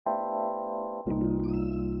This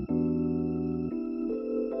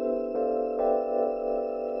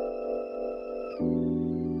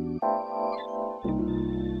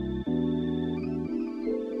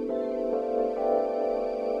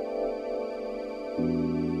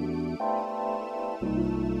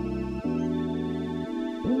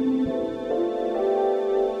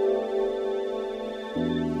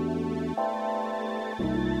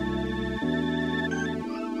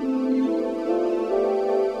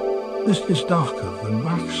is darker than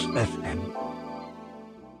Max FM.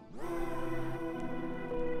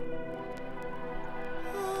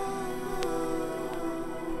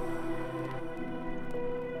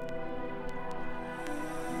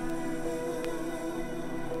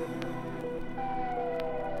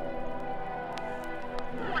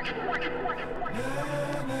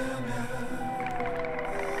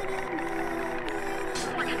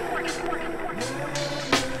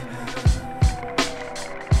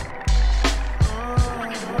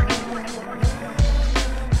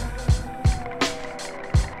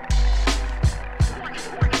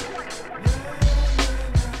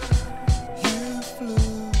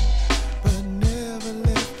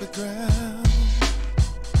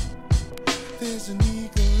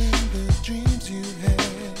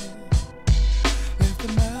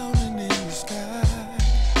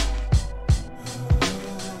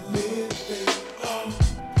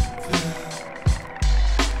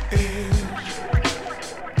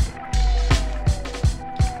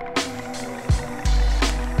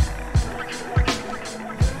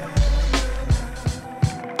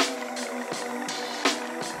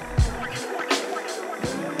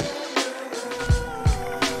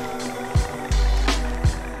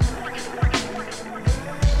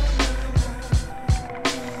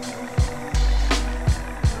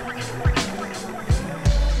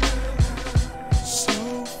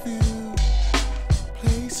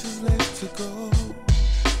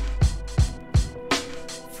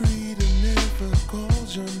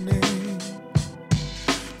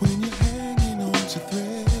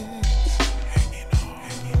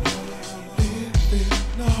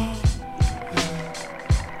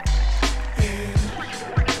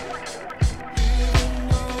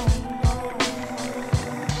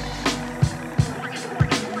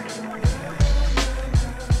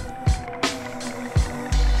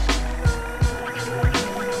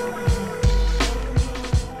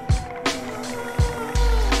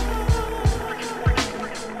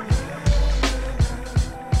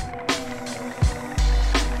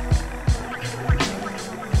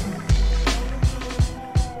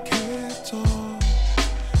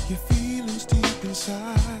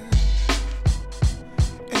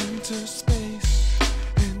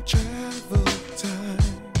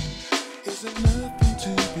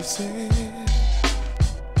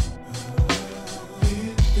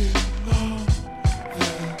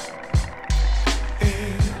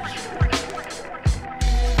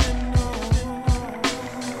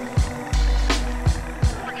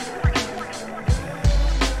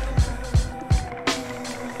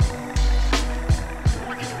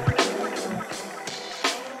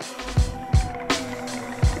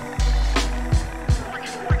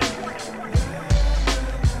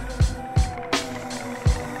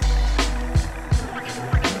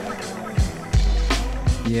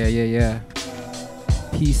 Yeah.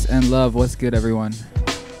 Peace and love. What's good, everyone?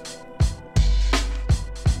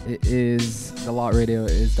 It is the Lot Radio.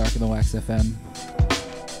 It is Darker Than Wax FM.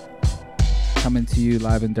 Coming to you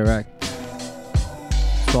live and direct.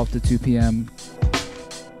 12 to 2 p.m.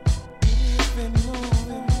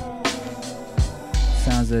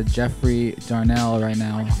 Sounds of Jeffrey Darnell right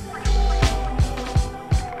now.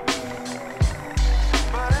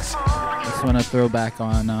 Just want to throw back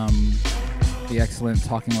on the excellent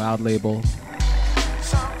Talking Loud label.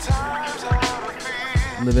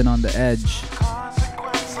 Living on the Edge.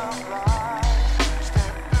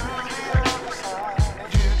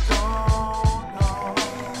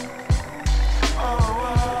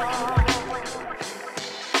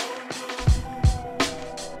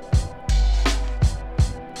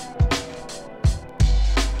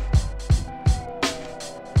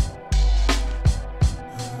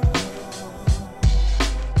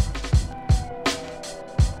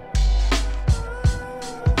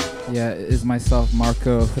 Yeah, it is myself,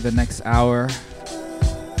 Marco, for the next hour.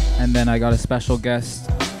 And then I got a special guest,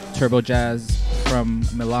 Turbojazz from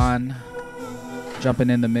Milan, jumping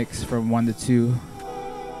in the mix from 1 to 2.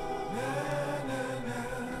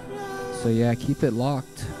 So yeah, keep it locked.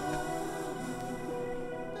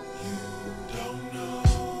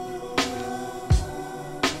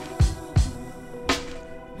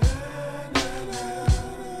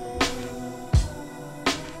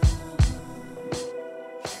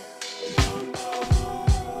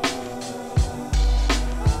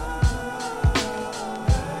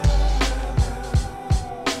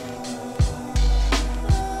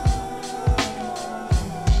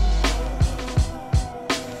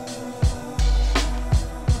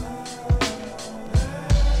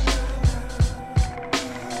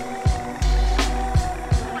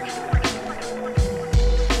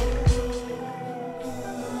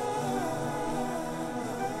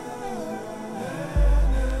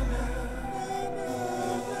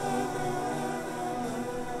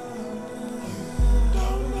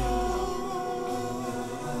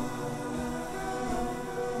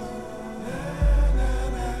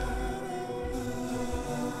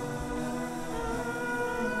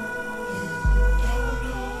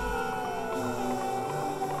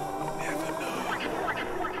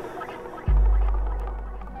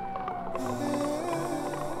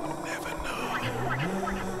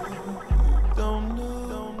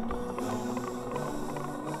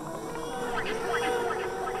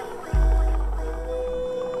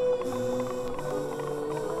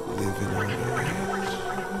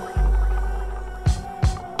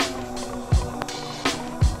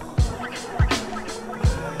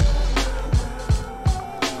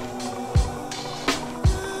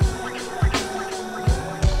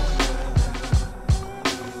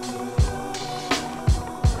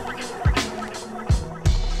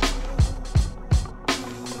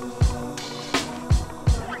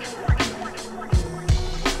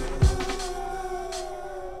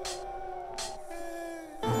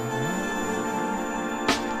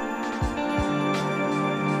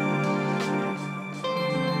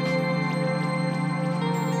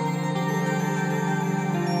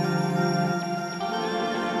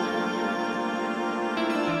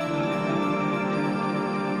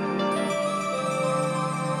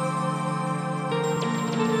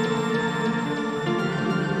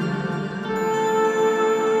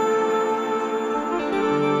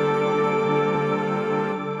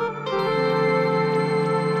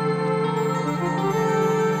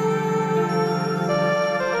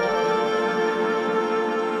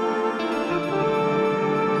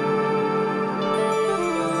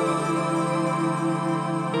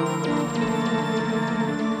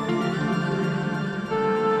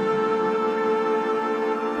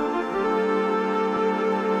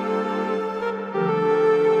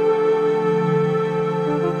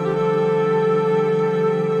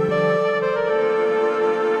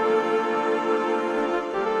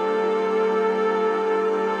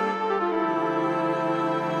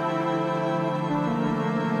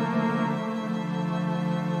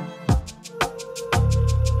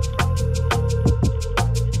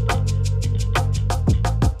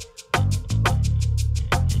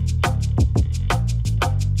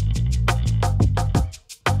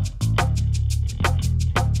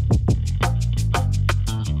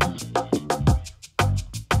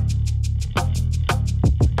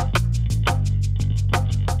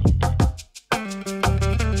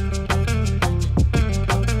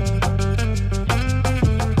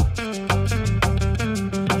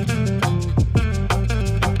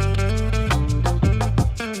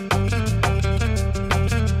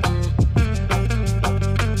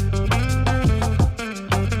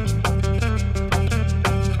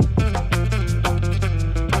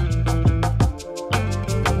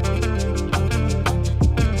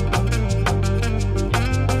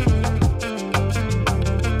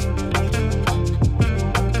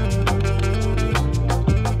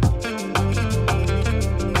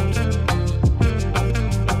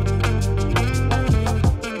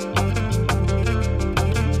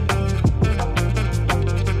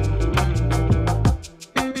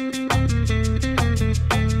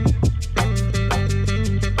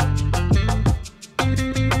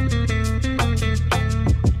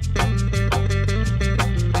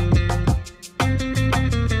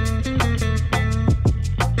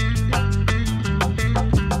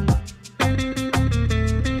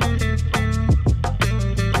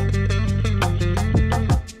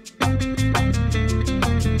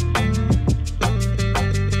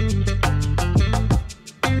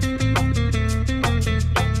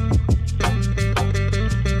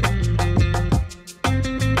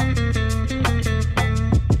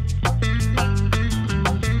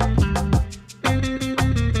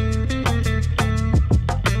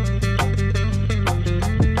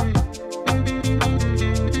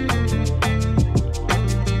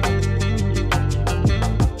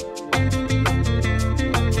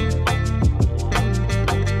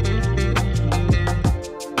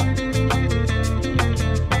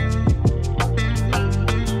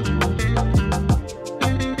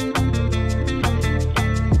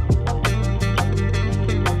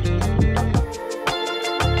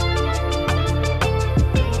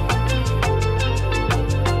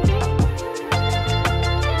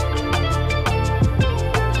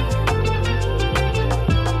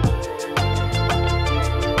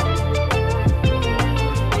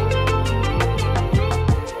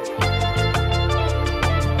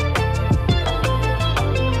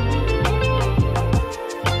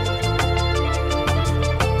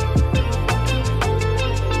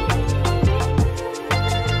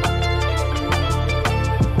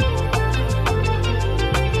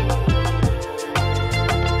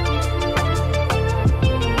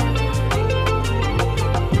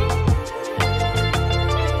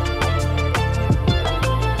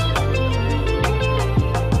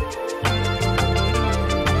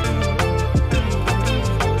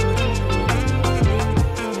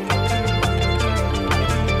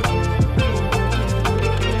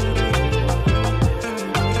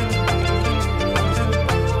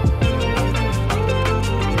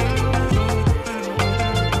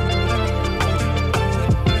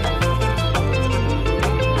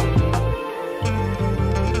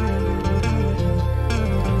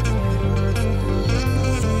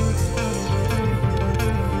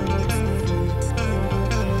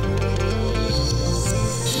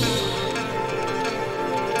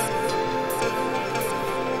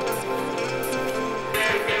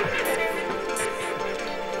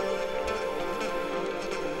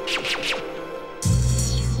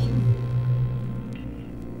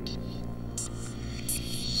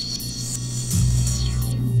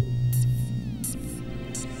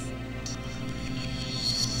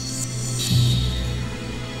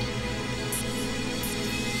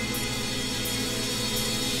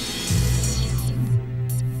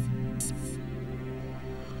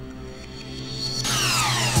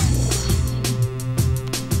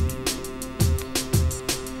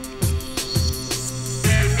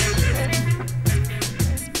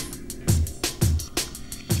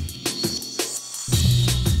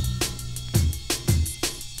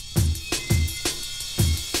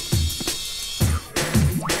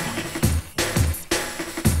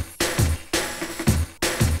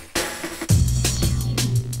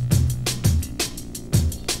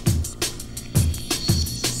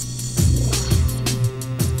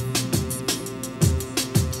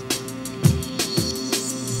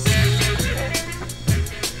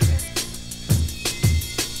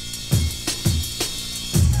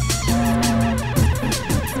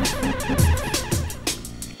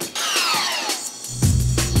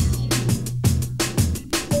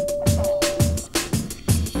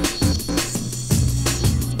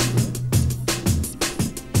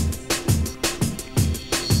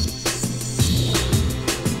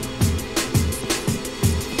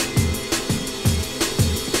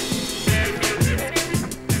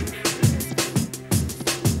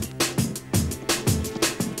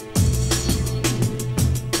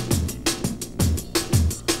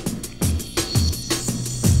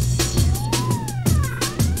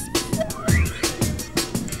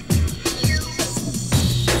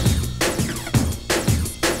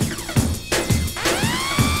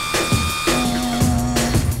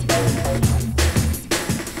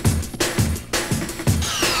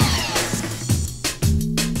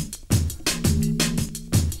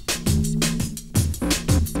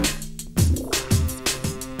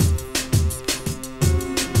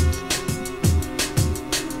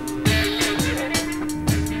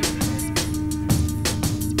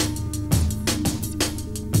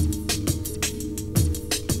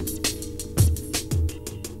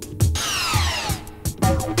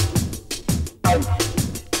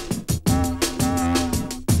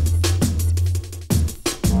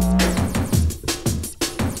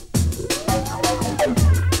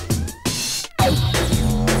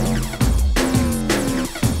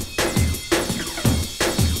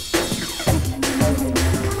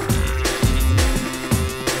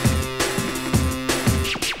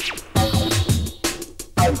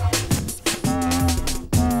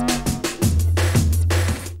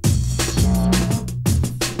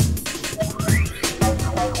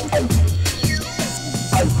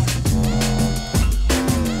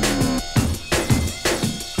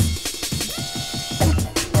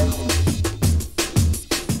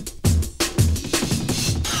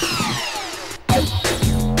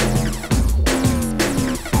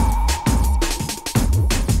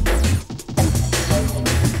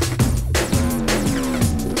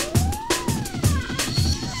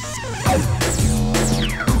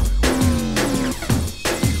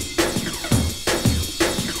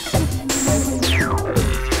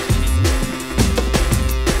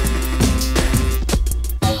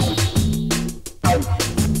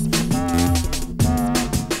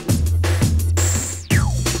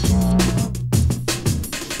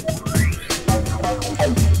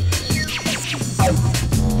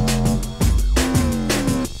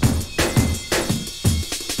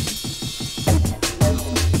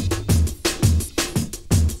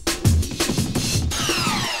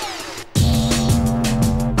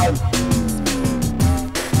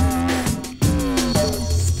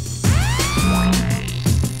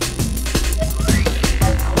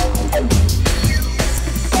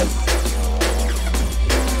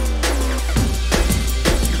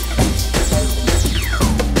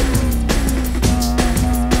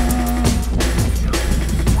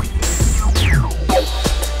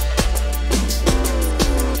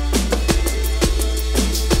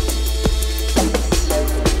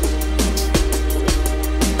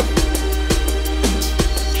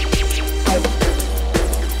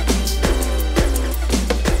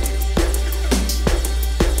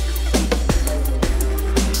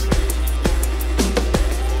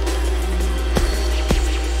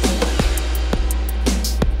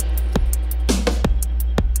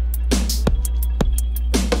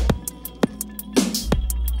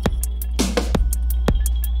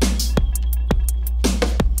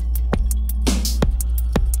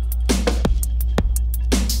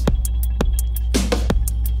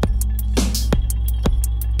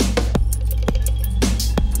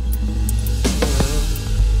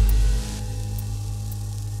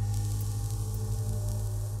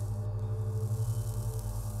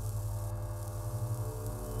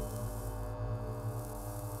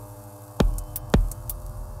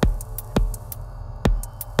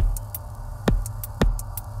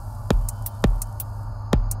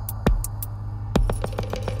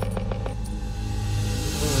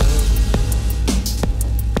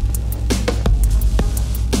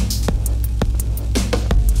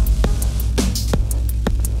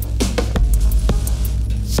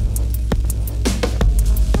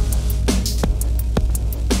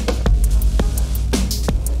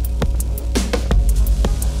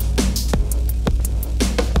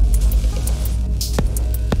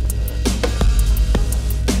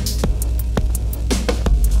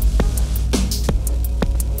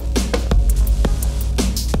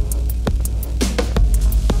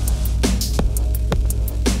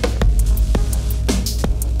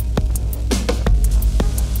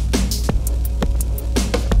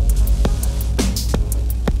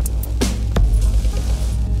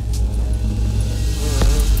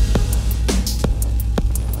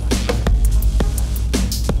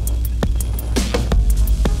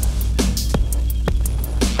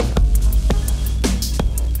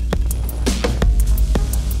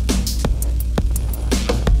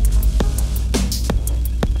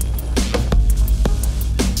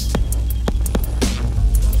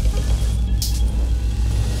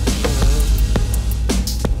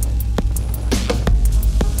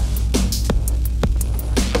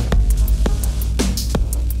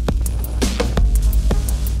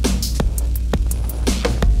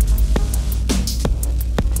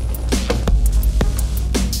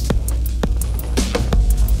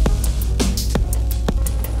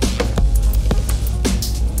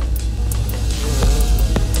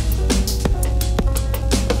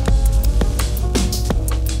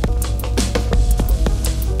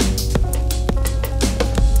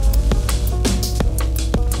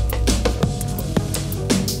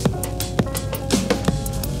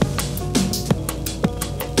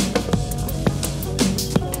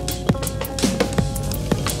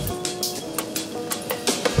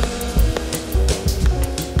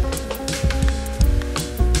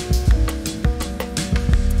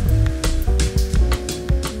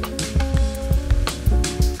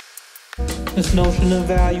 notion of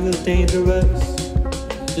value is dangerous.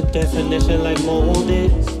 The definition like mold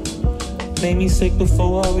is. Made me sick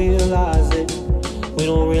before I realized it. We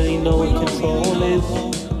don't really know what control is.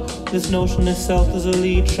 This notion of self is a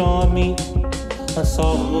leech on me.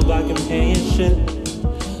 Unsolvable by companionship.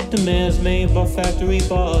 Demands made by factory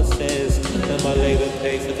bosses. And my labor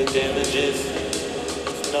pay for the damages.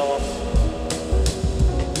 No,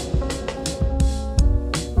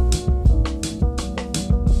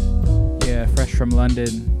 yeah, fresh from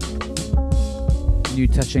London. New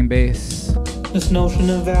touching bass. This notion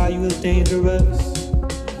of value is dangerous.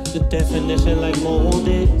 The definition like mold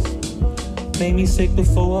is. Made me sick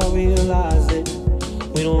before I realized it.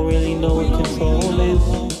 We don't really know what control is.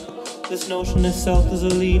 This notion of self is a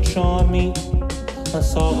leech on me.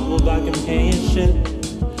 Unsolvable by companionship.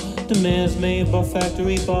 Demands made by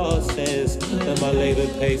factory bosses. And my labor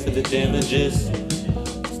pay for the damages.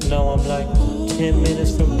 No, I'm like 10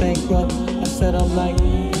 minutes from bankrupt. I said I'm like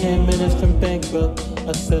 10 minutes from bankrupt.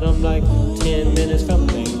 I said I'm like 10 minutes from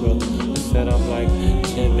bankrupt. I said I'm like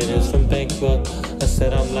 10 minutes from bankrupt. I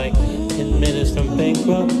said I'm like 10 minutes from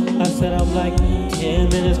bankrupt. I said I'm like 10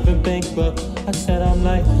 minutes from bankrupt. I said I'm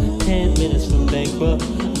like 10 minutes from bankrupt.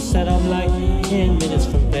 I said I'm like 10 minutes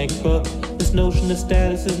from bankrupt. This notion of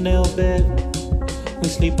status is nail bed. We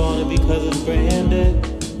sleep on it because it's branded.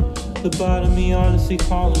 The bottom of me honestly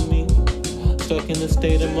calling me. Stuck in the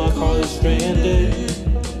state of my car is stranded.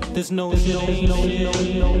 There's no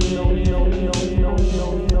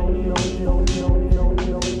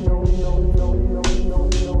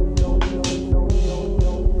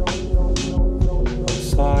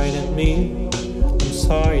sorry to me. I'm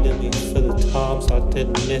sorry to me for the times I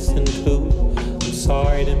didn't listen to. I'm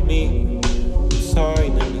sorry to me. I'm sorry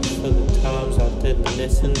to me for the times I didn't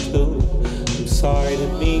listen to. I'm sorry to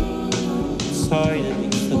me. I'm sorry to me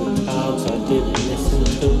for the times I didn't listen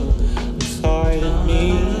to. I'm sorry to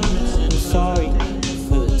me. I'm sorry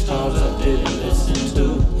for the times I didn't listen to.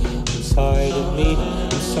 I'm sorry to me.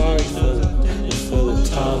 I'm sorry for the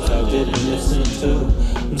times I didn't listen to.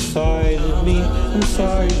 I'm sorry to me. I'm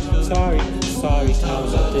sorry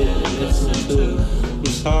times I didn't listen to.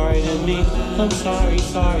 I'm sorry to me. I'm sorry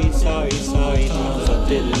times I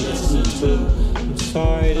didn't listen to. I'm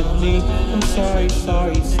sorry to me. I'm sorry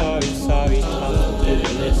times I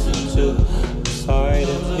didn't listen to. I'm sorry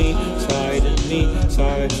to me.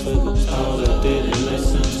 Sorry for the times I didn't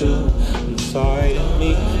listen to. I'm sorry to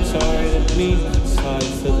me. Sorry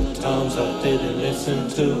for the times I didn't listen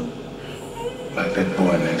to. Like that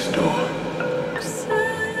boy next door,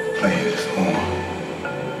 playing his horn.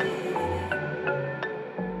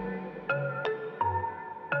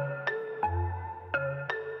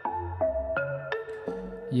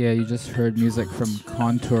 Yeah, you just heard music from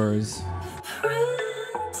Contours.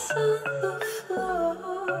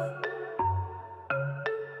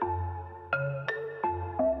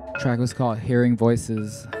 Track was called Hearing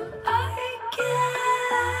Voices.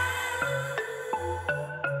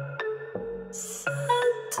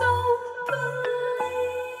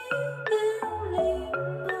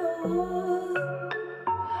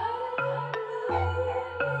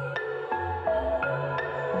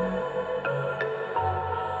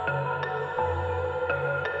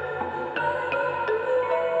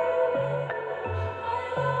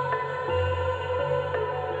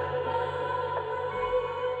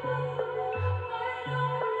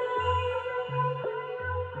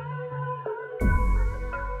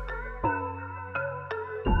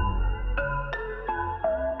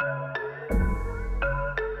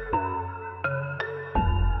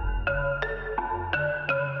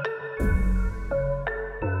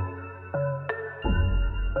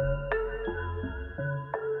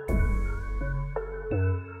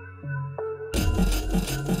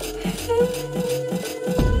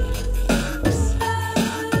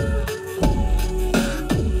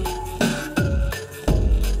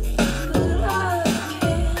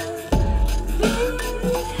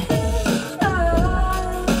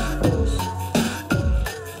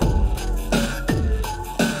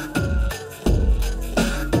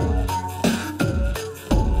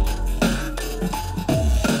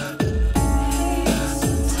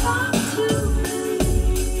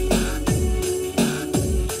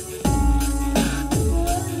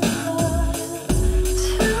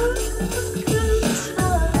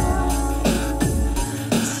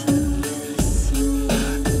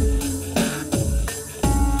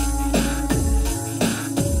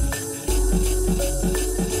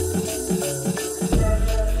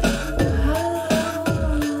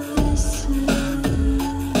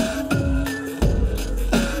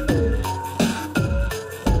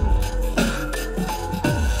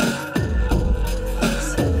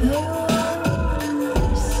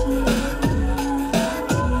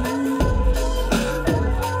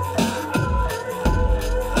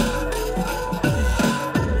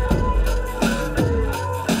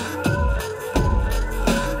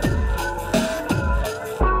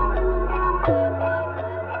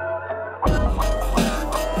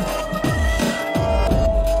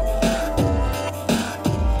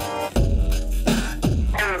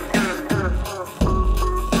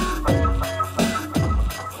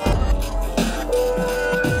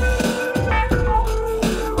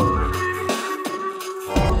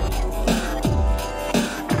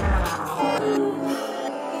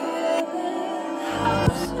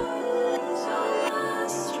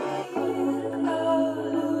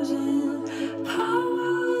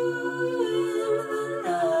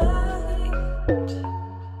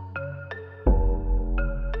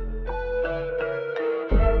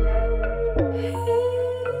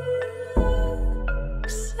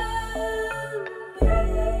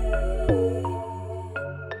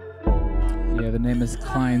 Yeah, the name is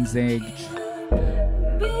Klein's Age.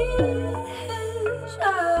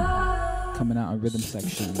 Coming out on Rhythm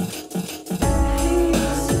Section.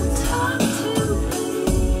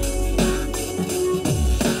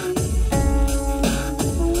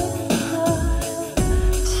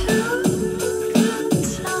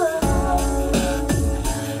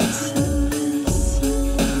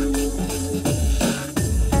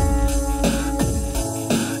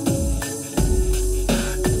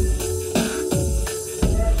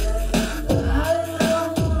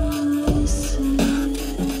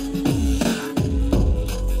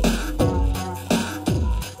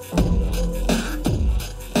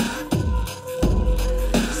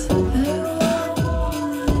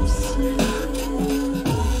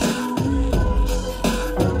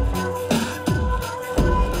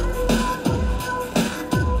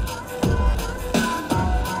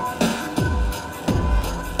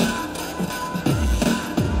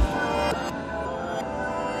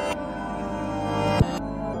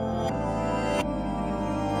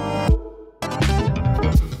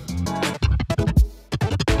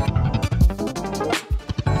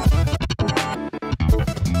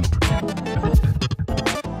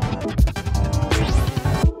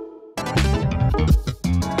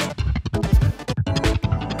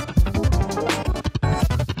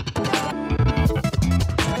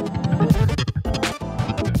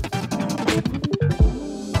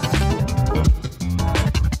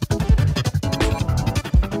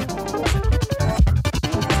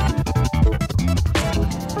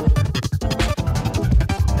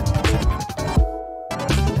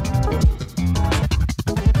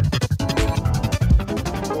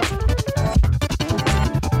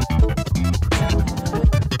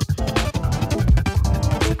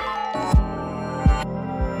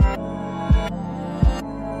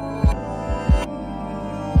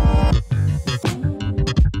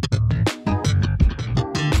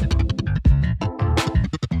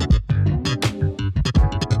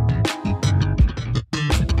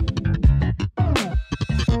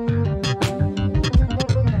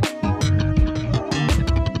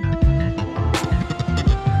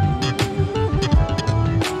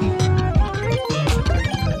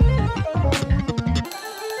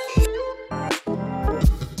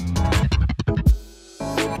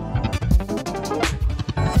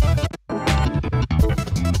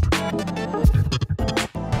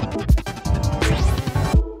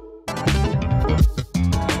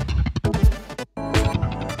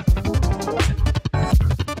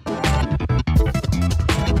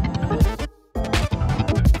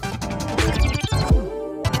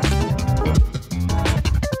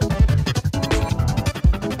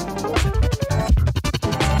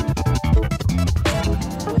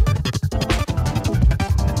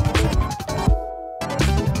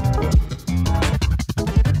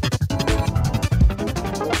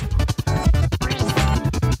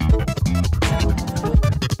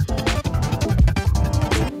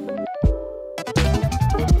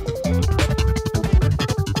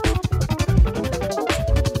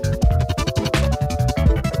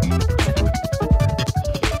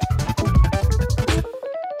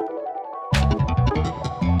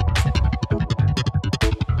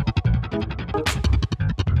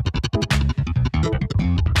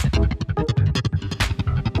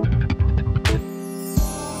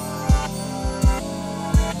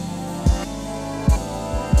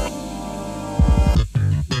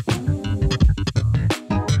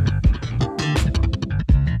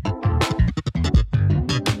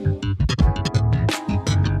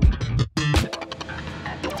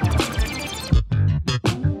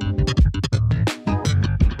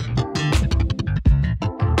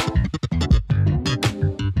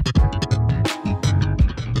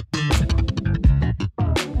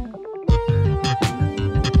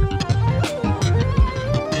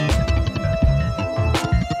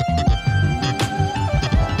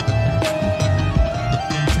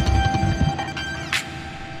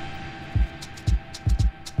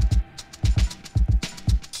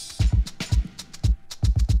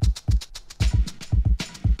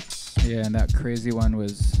 Yeah, and that crazy one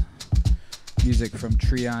was music from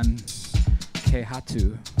Trian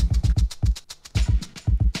Kehatu,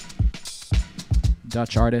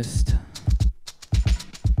 Dutch artist.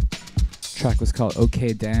 Track was called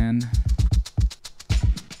OK Dan.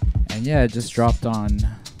 And yeah, it just dropped on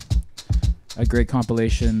a great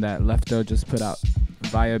compilation that Lefto just put out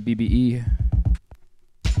via BBE.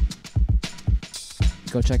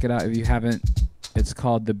 Go check it out if you haven't. It's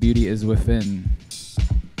called The Beauty Is Within.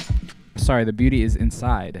 Sorry, The Beauty Is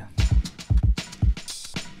Inside.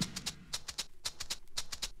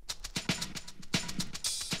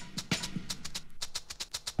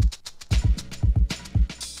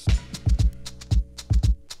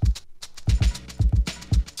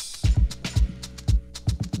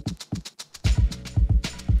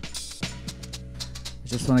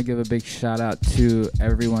 Just want to give a big shout out to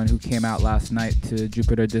everyone who came out last night to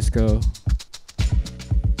Jupiter Disco.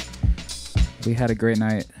 We had a great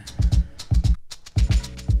night.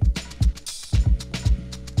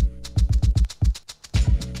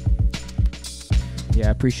 Yeah,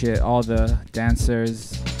 I appreciate all the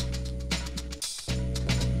dancers,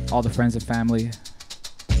 all the friends and family.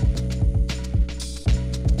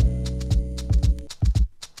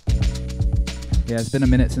 Yeah, it's been a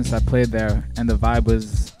minute since I played there, and the vibe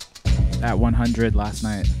was at 100 last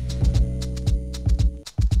night.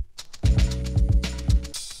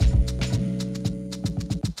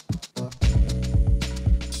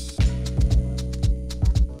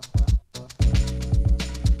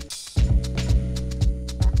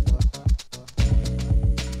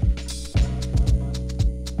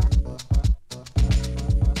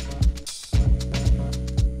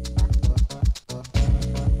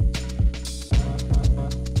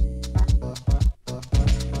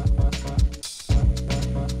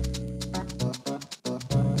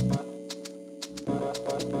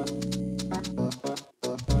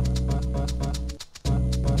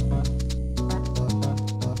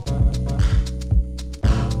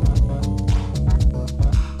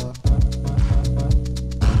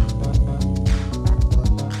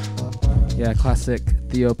 Yeah, classic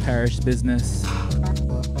Theo Parrish business.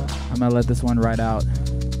 I'm gonna let this one ride out.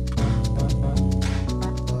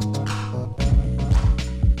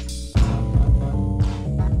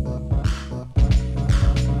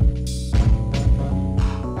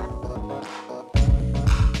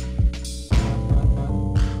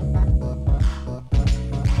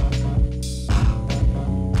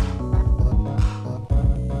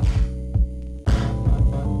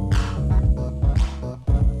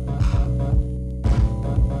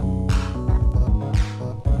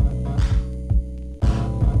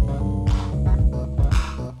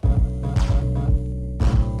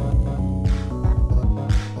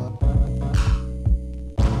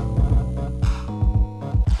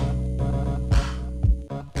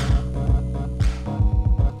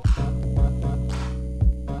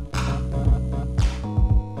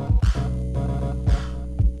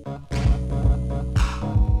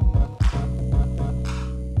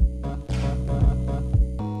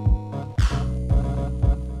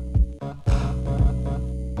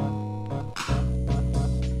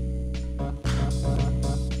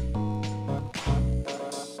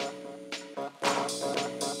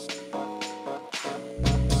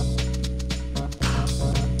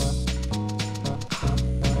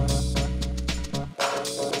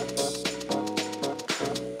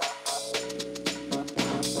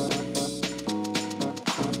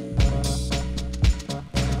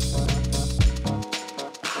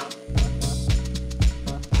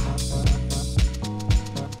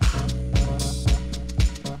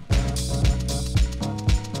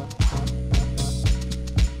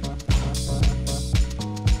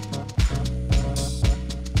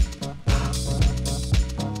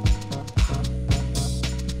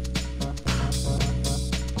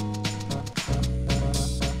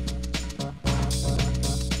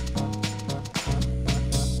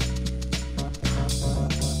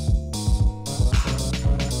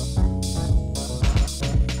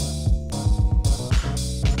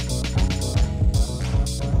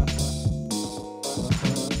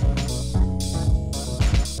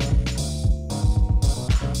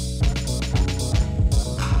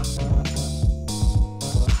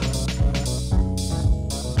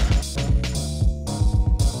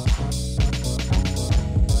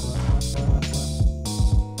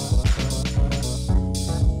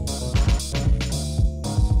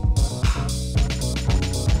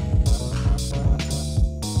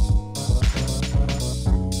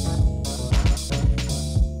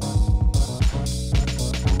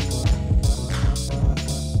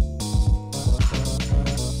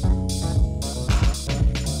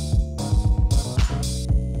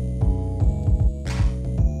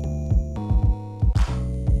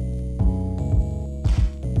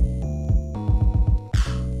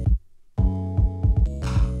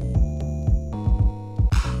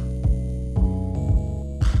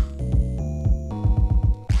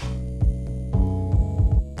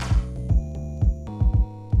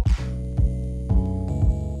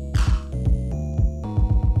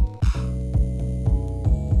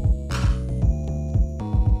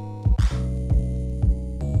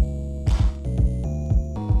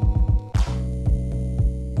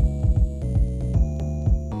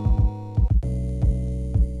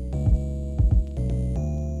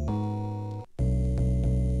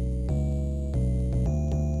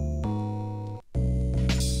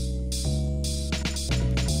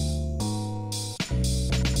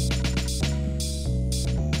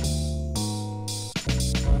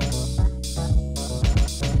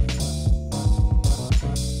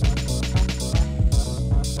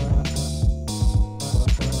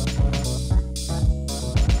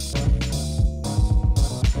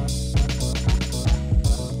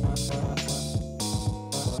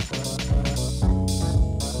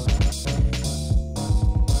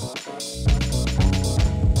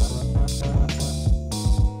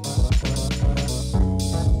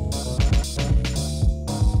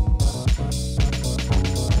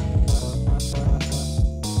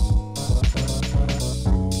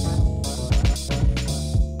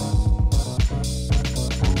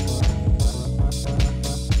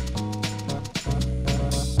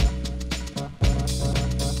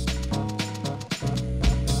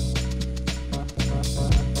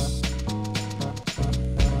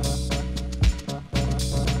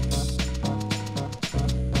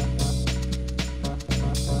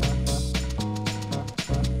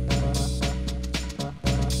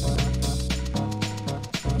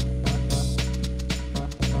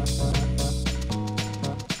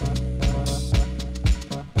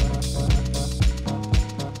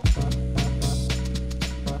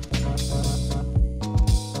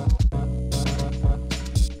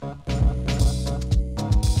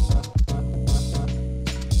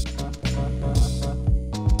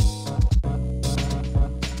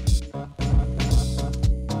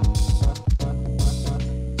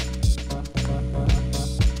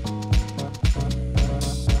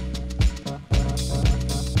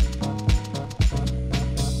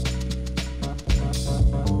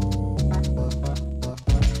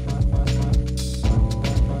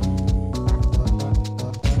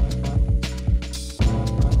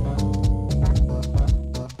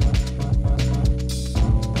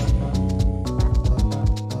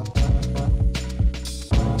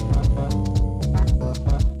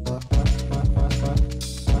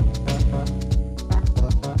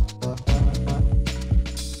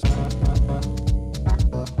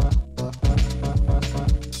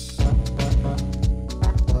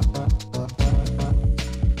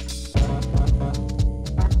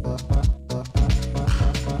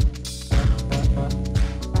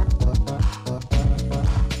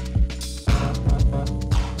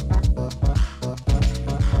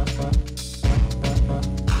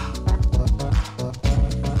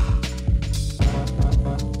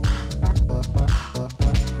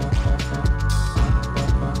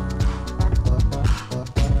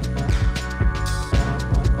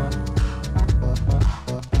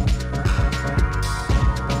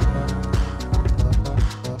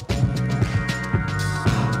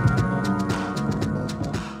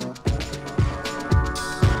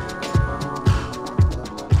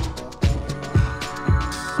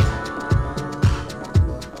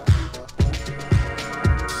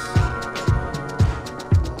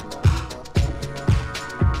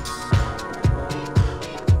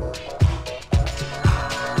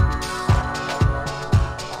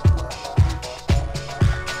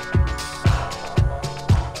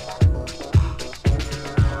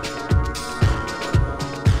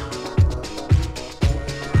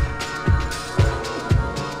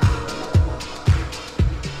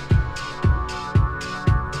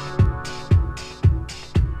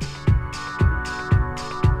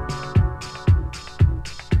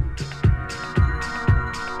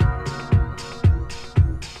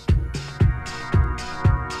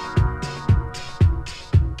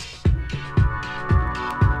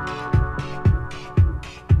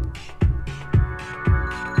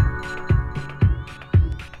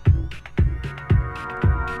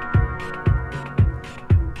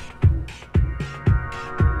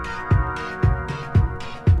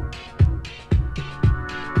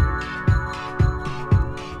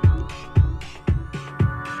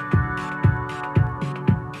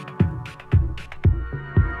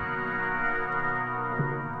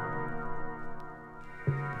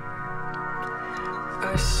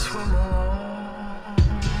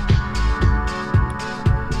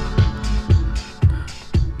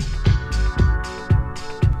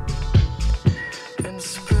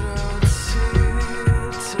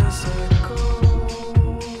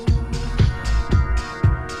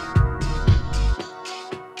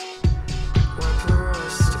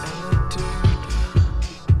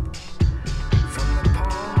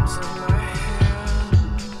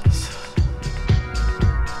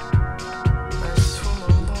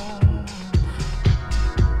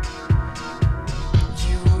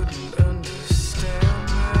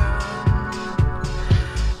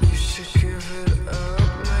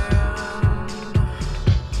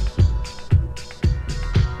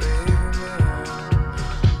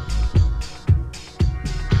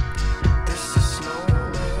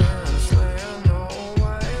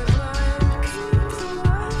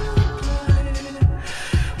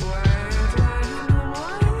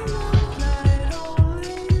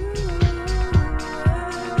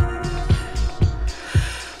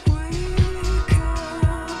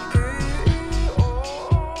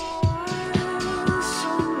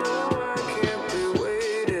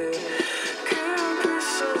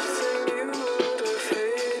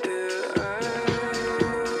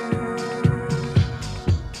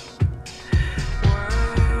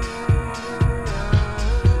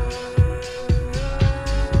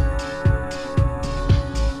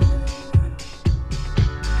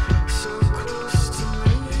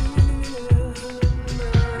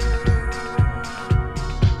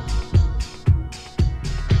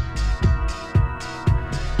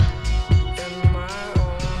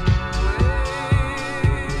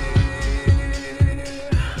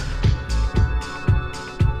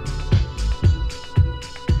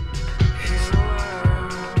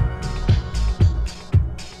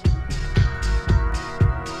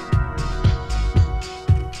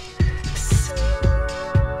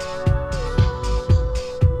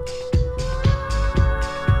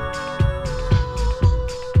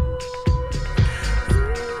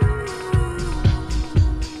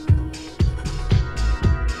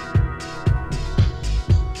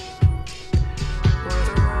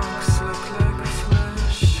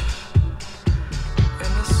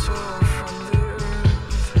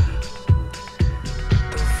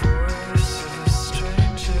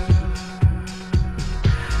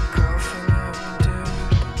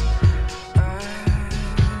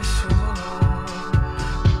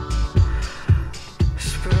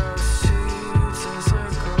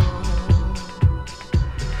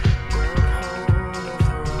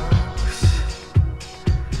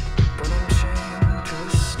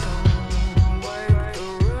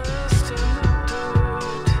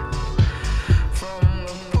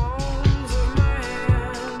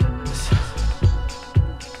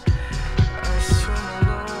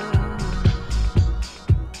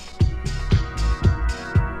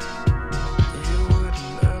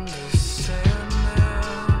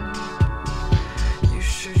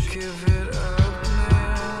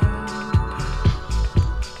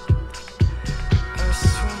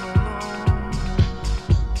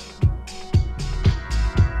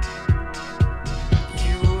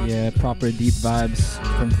 super deep vibes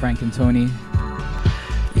from Frank and Tony.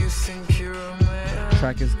 The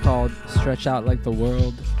track is called Stretch Out Like the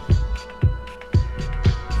World.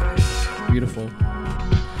 Beautiful.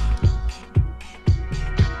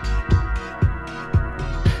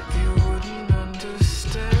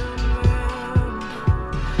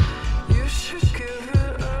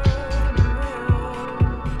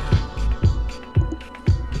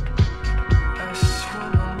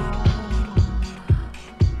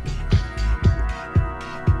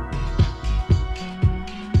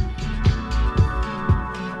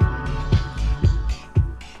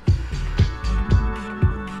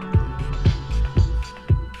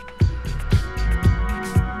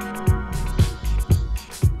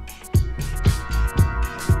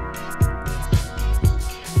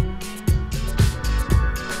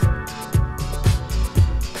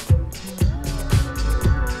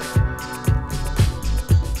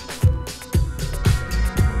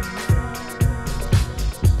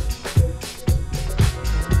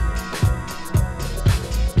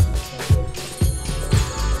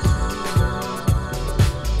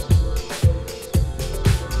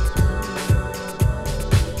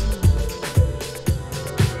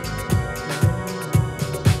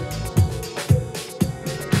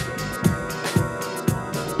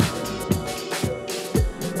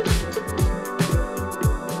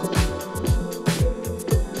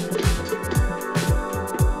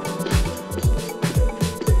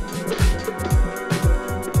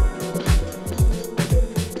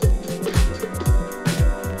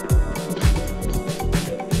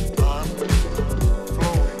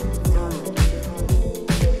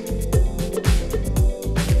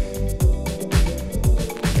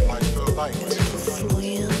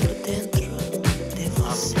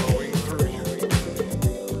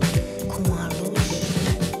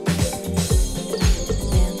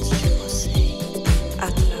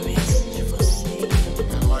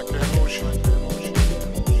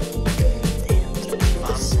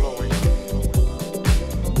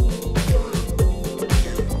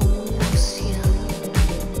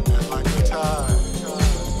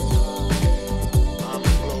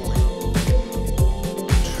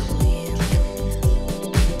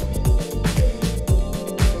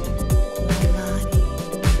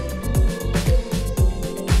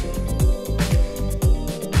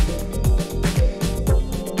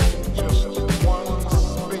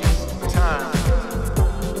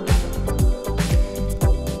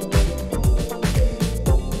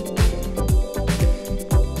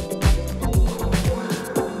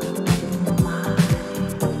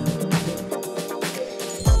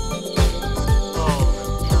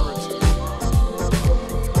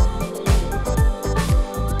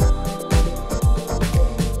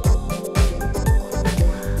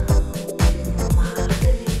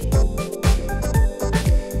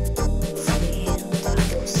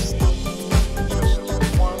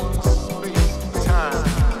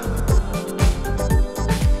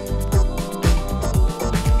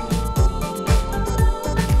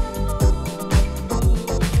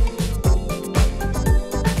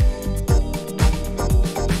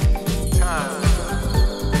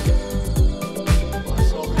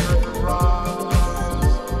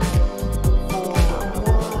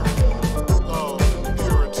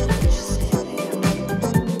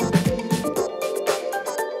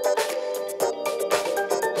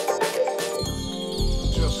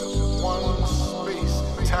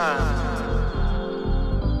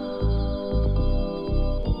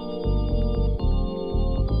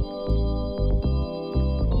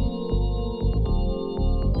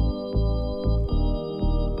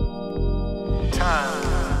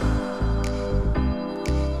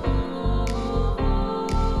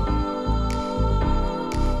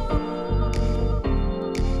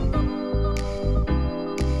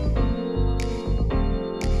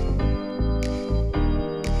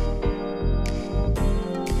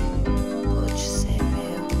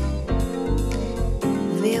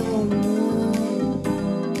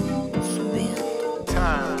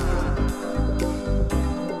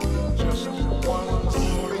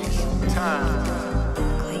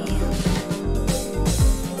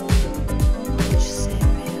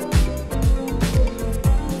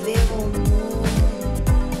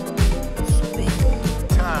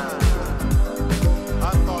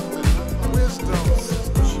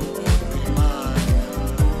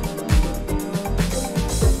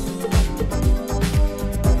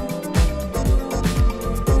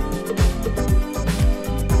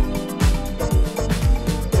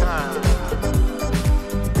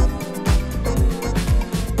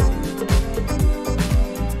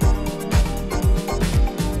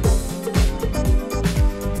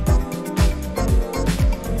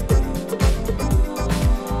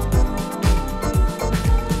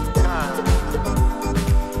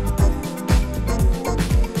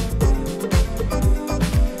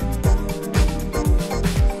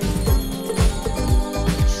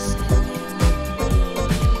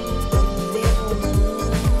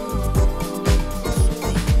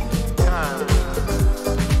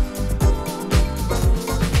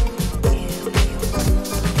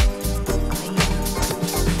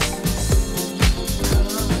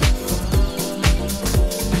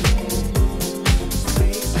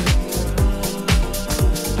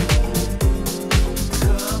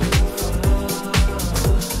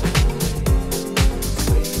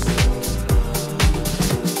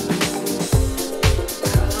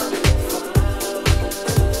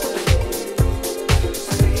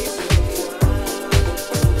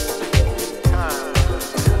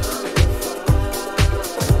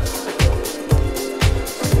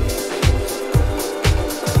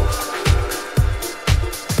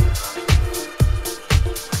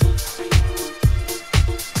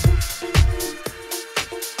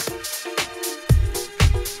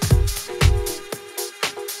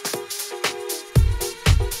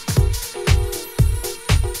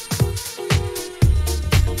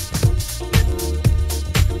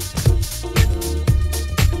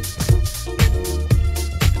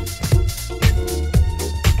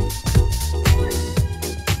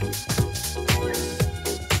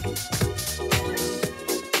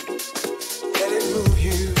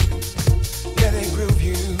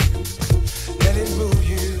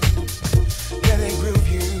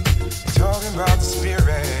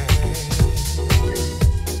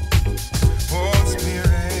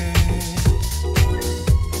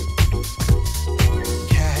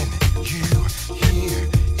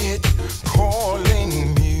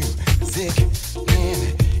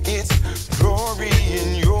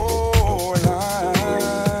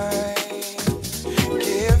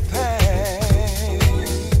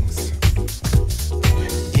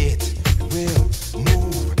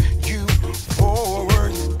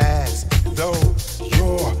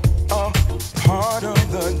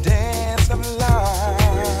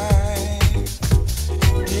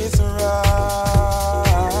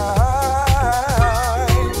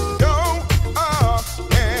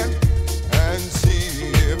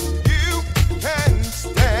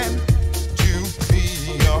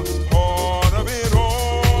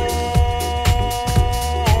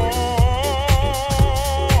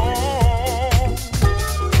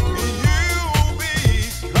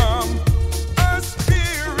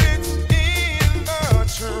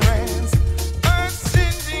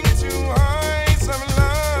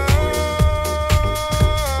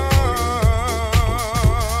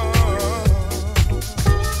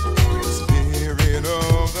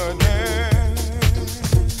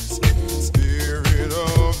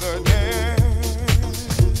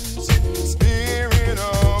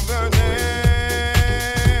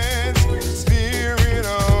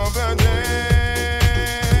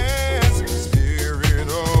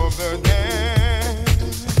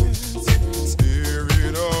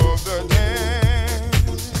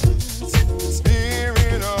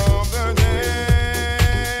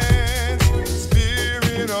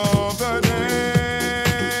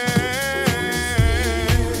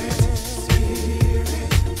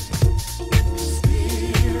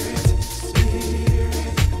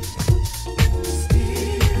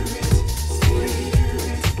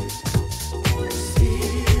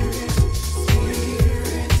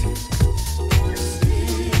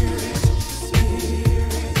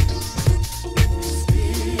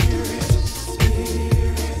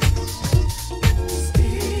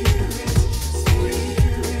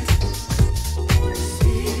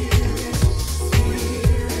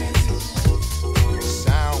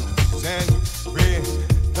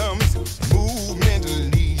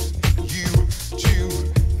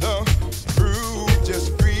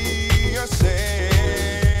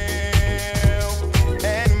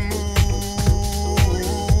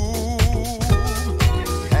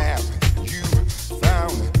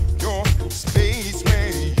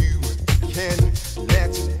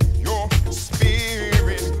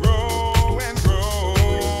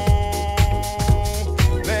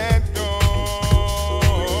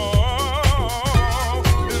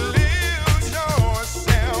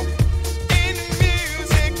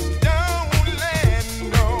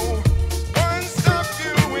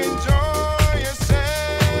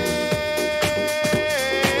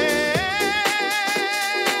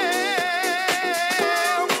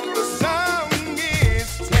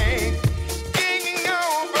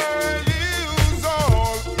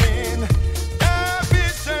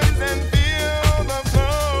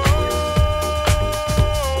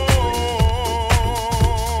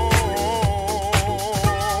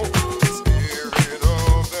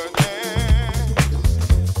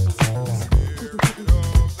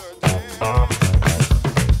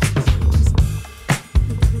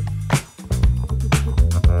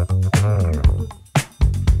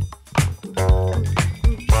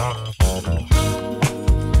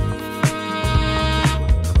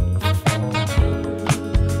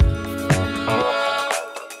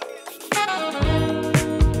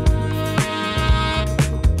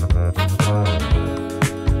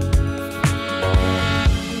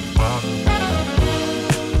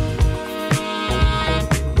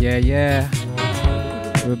 Yeah.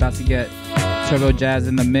 We're about to get Turbojazz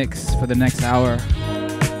in the mix for the next hour.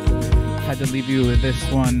 Had to leave you with this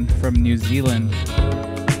one from New Zealand,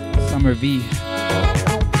 Summer V.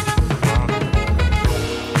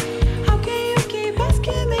 How can you keep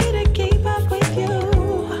asking me to keep up with you?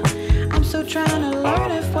 I'm still trying to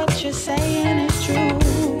learn if what you're saying is true.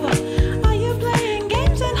 Are you playing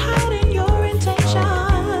games and hiding your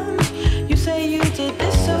intentions? You say you did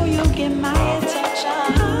this so you get my attention.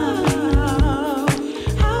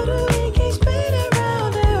 How do we keep spinning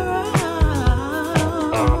round and round?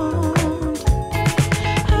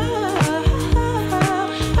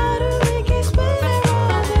 How do we keep spinning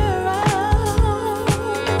round and round?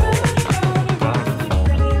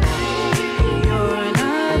 You're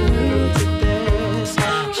not new to this.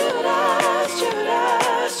 Judas,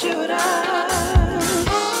 Judas, Judas.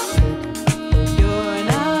 You're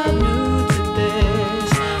not new to this.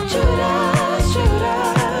 Judas,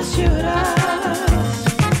 Judas, Judas.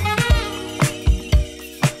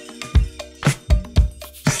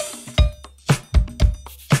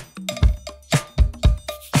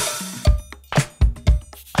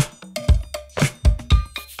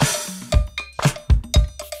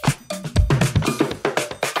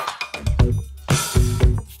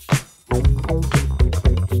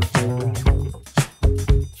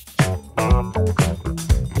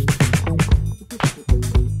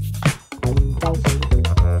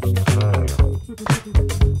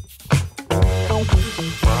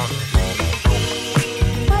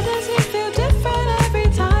 Why does it feel different every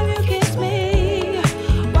time you kiss me?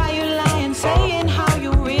 Why you lying, saying how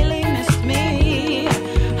you really miss me?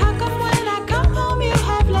 How come when I come home you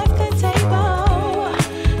have left the table?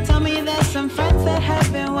 Tell me there's some friends that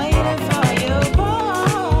have been waiting for you,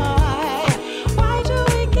 boy. Why do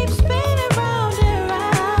we keep spinning round and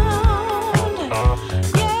round?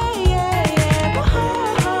 Yeah, boy.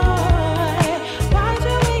 Why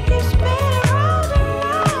do we keep spinning round and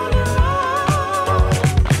round and round?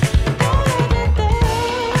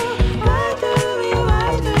 Why do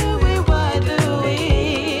we?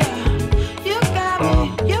 You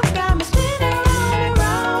got me spinning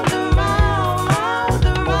round and round, round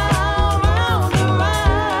and round, round and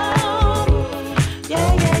round. Yeah.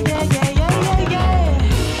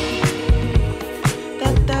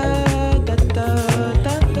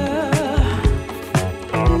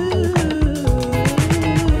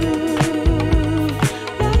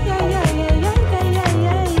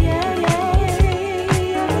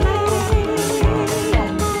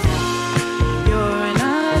 You're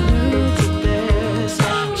not new to this.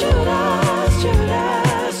 Judas,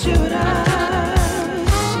 Judas, Judas.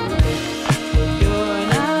 You're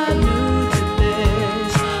not new to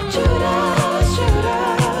this. Judas,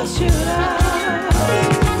 Judas, Judas.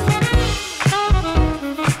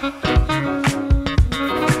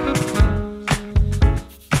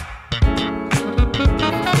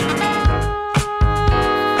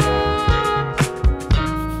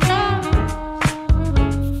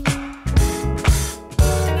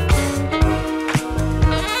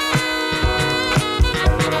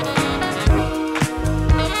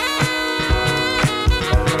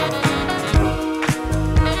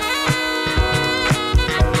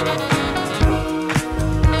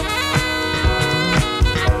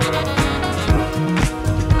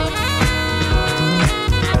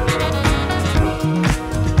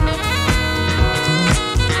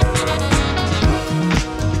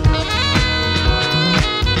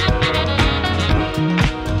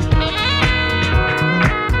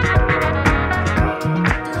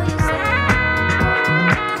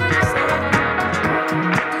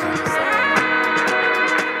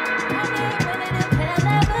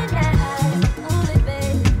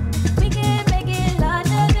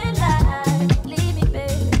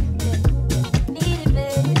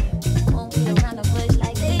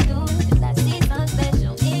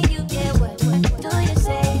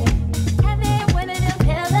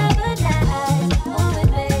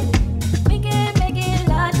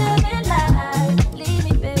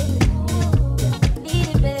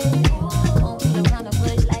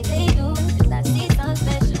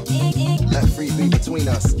 Let free be between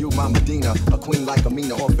us, you my Medina, a queen like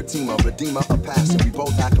Amina or Fatima, redeemer of passion. We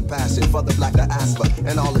both have compassion for the black diaspora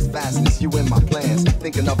and all its vastness. You in my plans,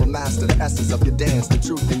 thinking of a master, the essence of your dance, the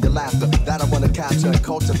truth in your laughter that I wanna capture and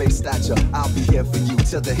cultivate stature. I'll be here for you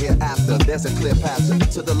till the hereafter. There's a clear path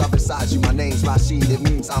to the love inside you. My name's Rashid, it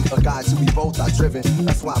means I'm a guide to we both are driven.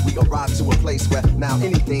 That's why we arrived to a place where now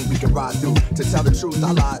anything we can ride through. To tell the truth,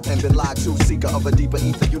 I lied and been lied to. Seeker of a deeper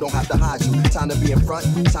ether, you don't have to hide you. Time to be in front,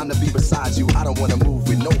 time to be beside you. I don't wanna move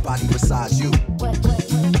with nobody besides you. What do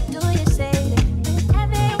you say?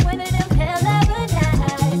 Having one of them hell of a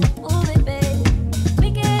night.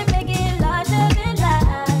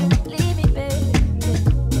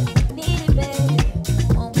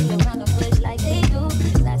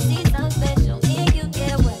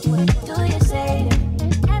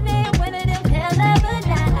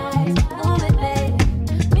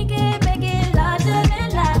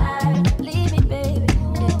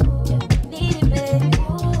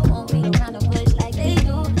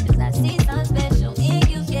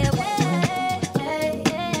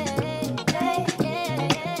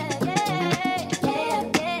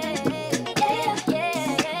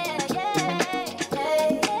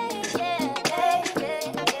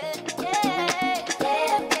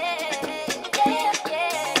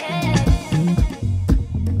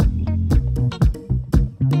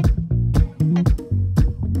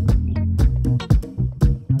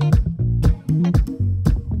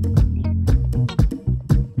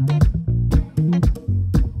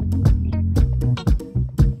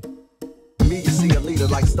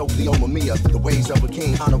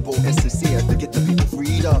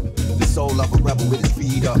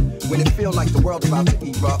 feet up. When it feel like the world about to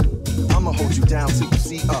erupt, I'ma hold you down till you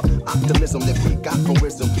see up. Optimism that we got from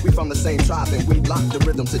wisdom. We from the same tribe and we lock the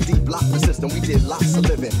rhythm to deep lock the system. We did lots of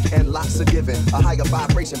living and lots of giving. A higher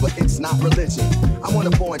vibration, but it's not religion. I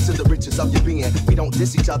wanna pour into the riches of your being. We don't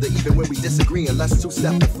diss each other even when we disagree. And let's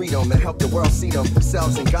two-step to freedom and help the world see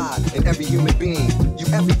themselves in God and every human being. You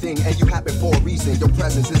everything and you happen for a reason. Your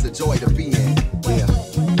presence is a joy to be in. Yeah.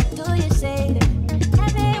 Do you say that?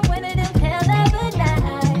 Having one of them hell ever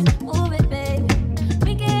nights. Move it, baby.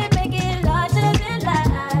 We can make it larger than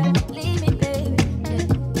life. Leave me, baby.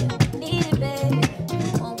 Yeah. Need it, baby.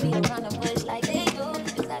 Won't be around the bush like they do.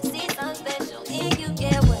 'Cause I see something special in you.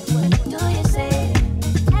 Yeah, what do you say?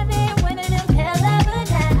 Having one of them hell ever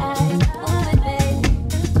nights. Move it, baby.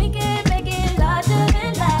 We can make it larger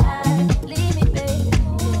than life. Leave me, baby.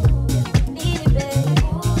 Yeah. Need it, baby.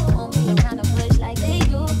 Won't be around the bush like they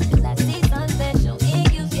do. 'Cause I see something special in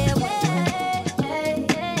you. Yeah,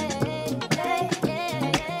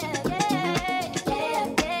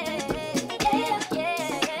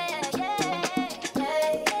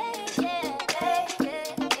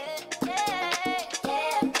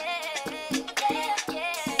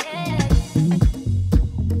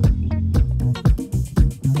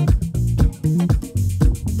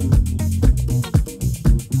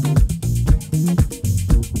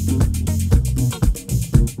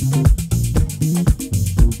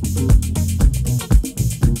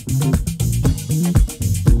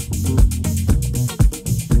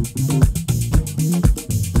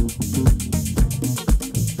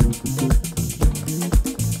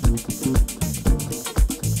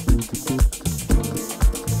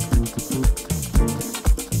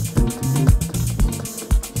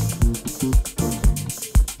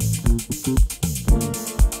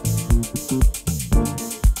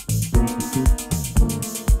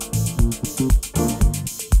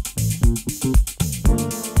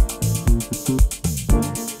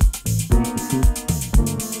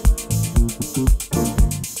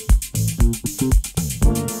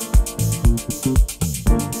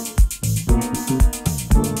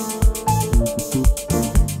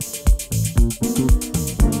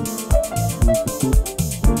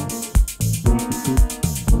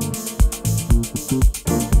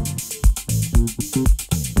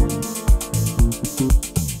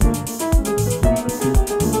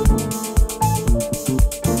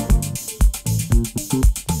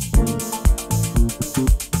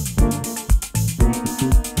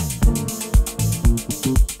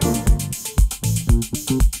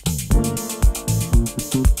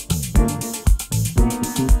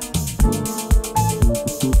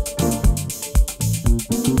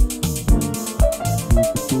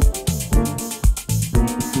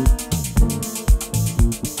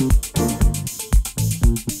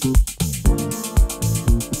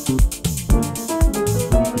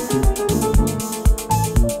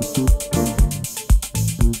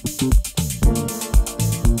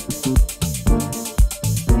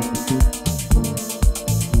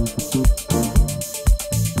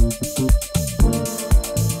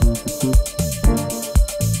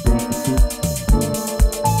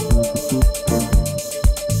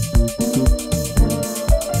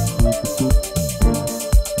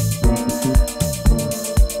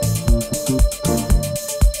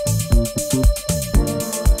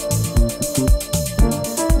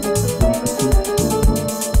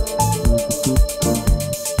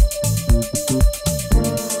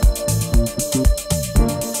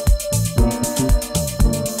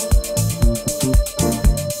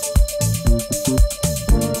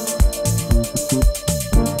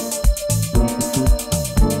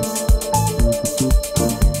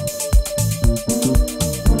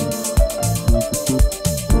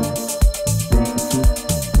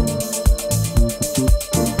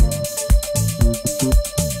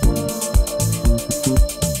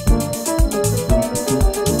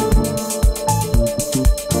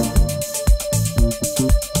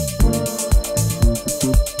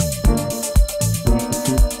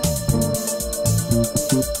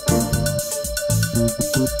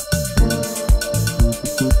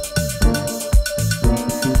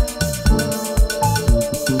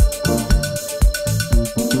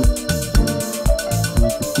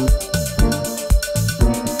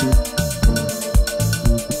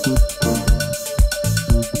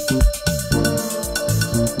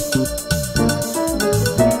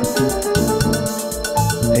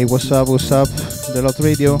 Hey, what's up, The Lot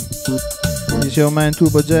Radio. It's your man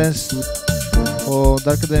Turbojazz for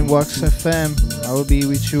Darker Than Wax FM. I will be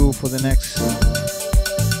with you for the next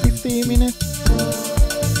 15 minutes.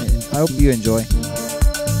 I hope you enjoy.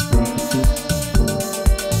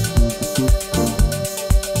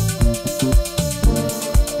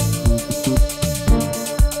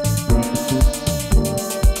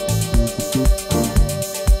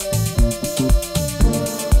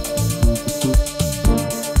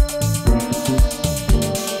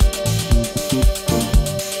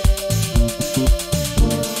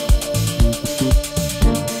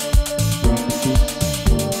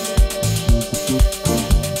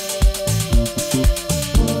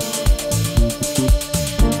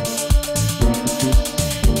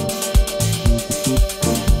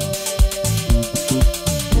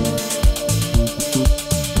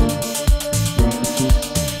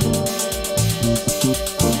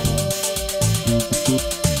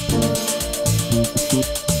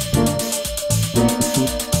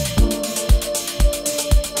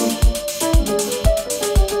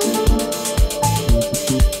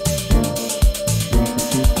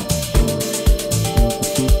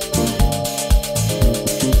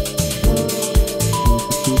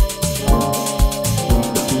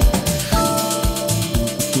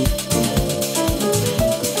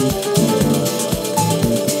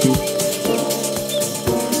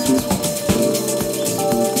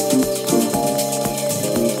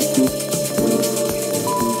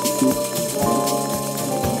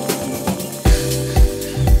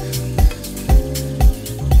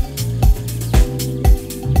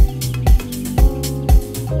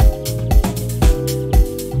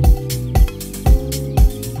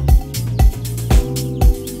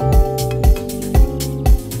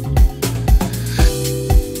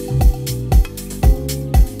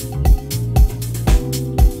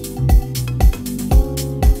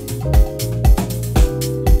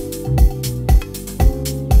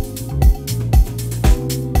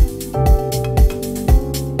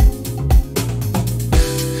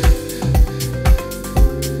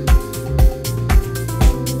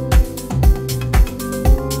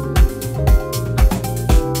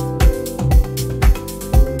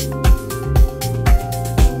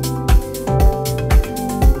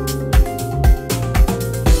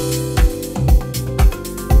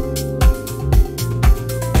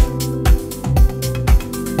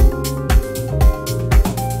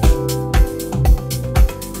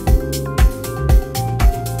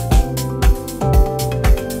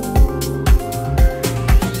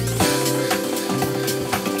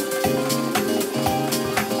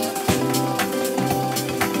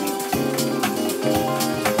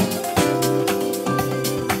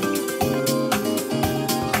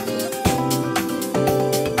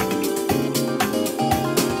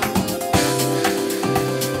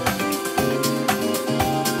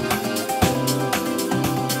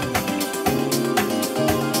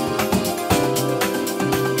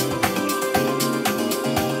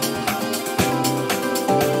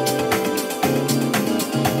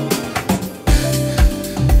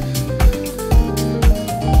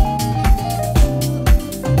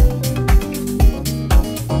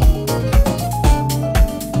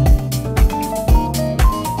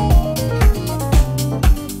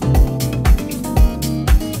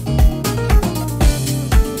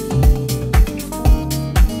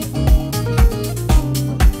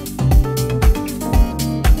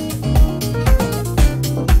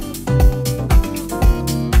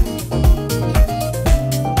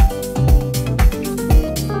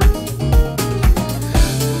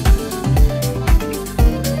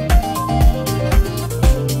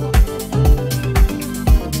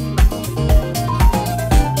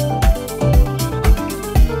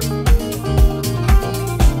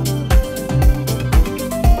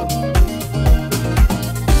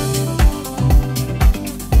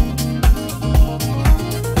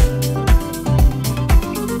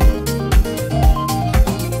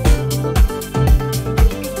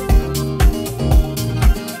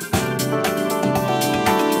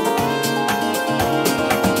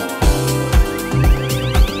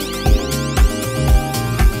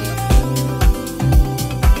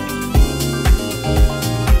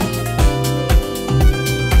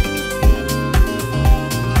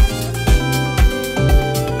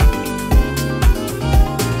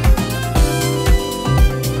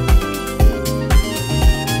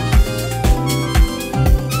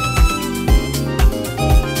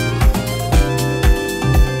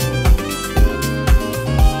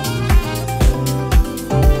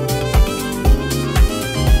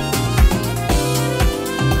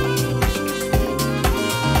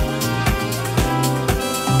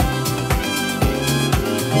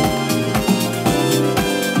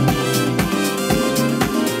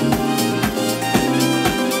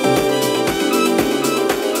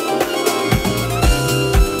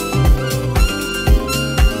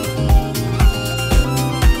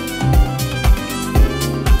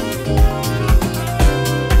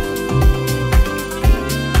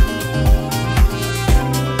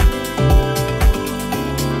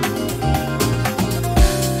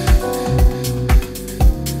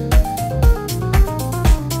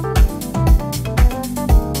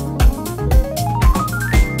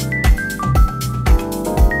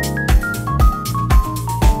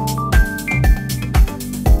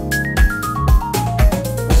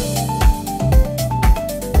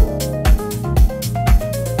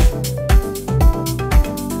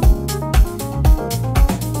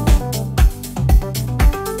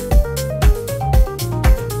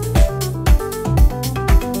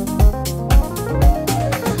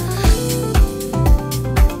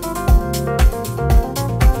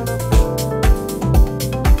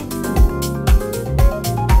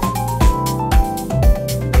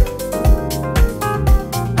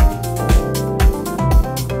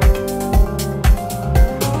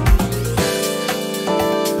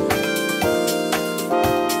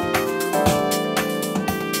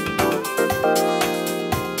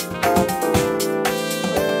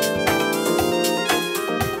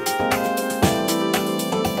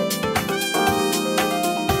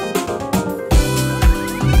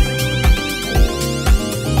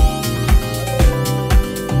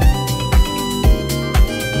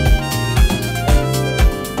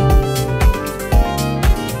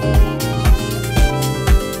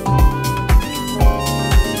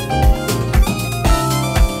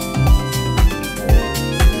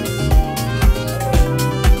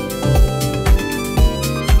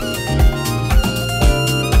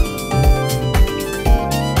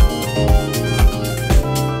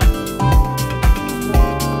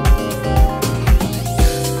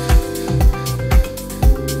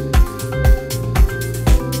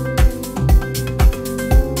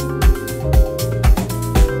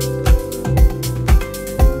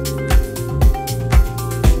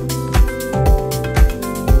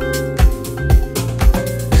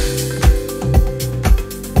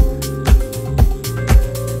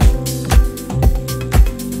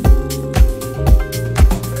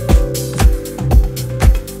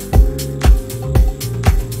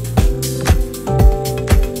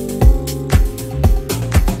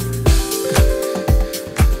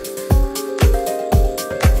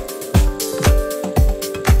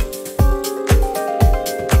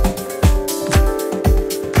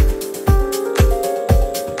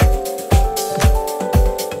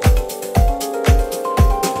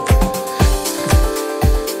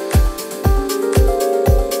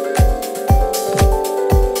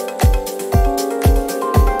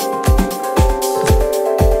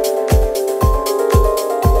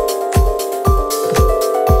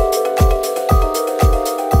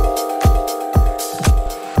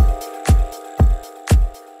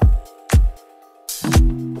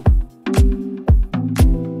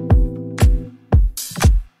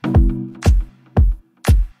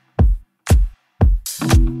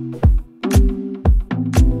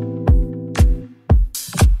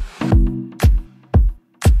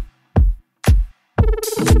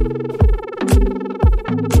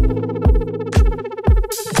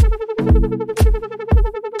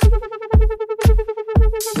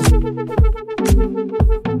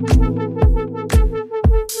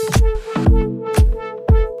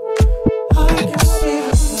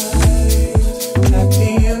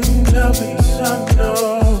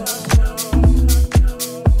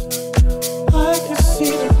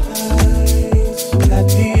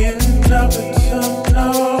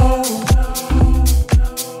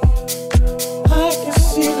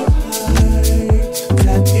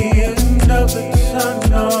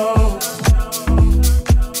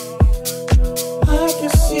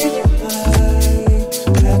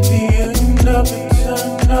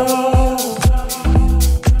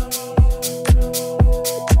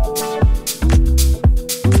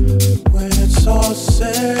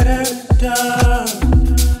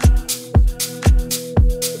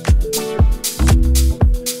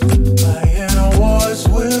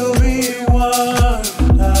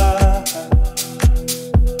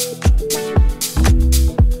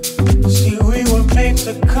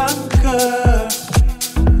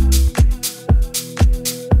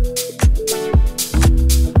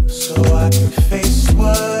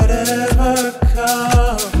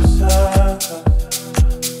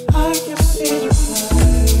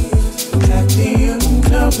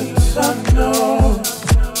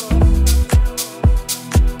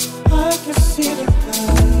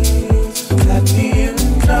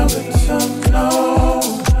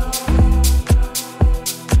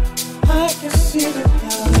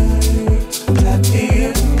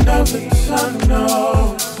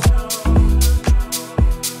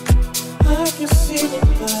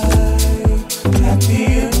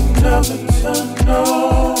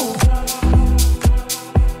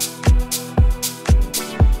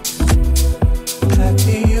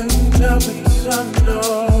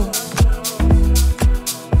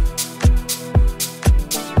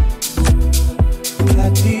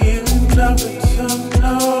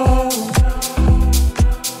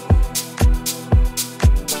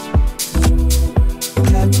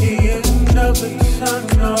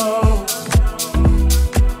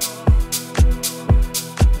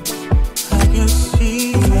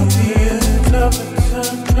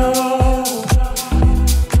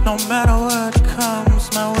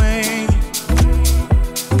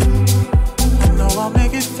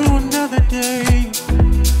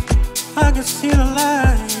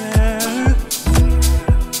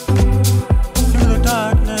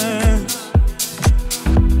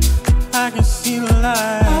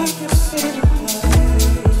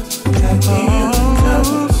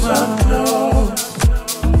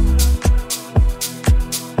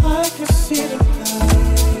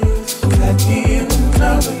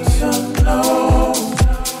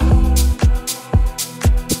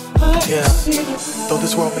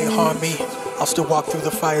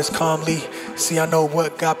 Calmly. See, I know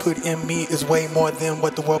what God put in me is way more than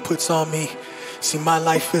what the world puts on me. See, my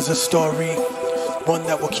life is a story, one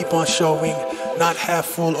that will keep on showing. Not half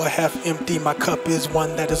full or half empty, my cup is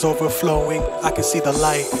one that is overflowing. I can see the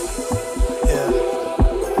light.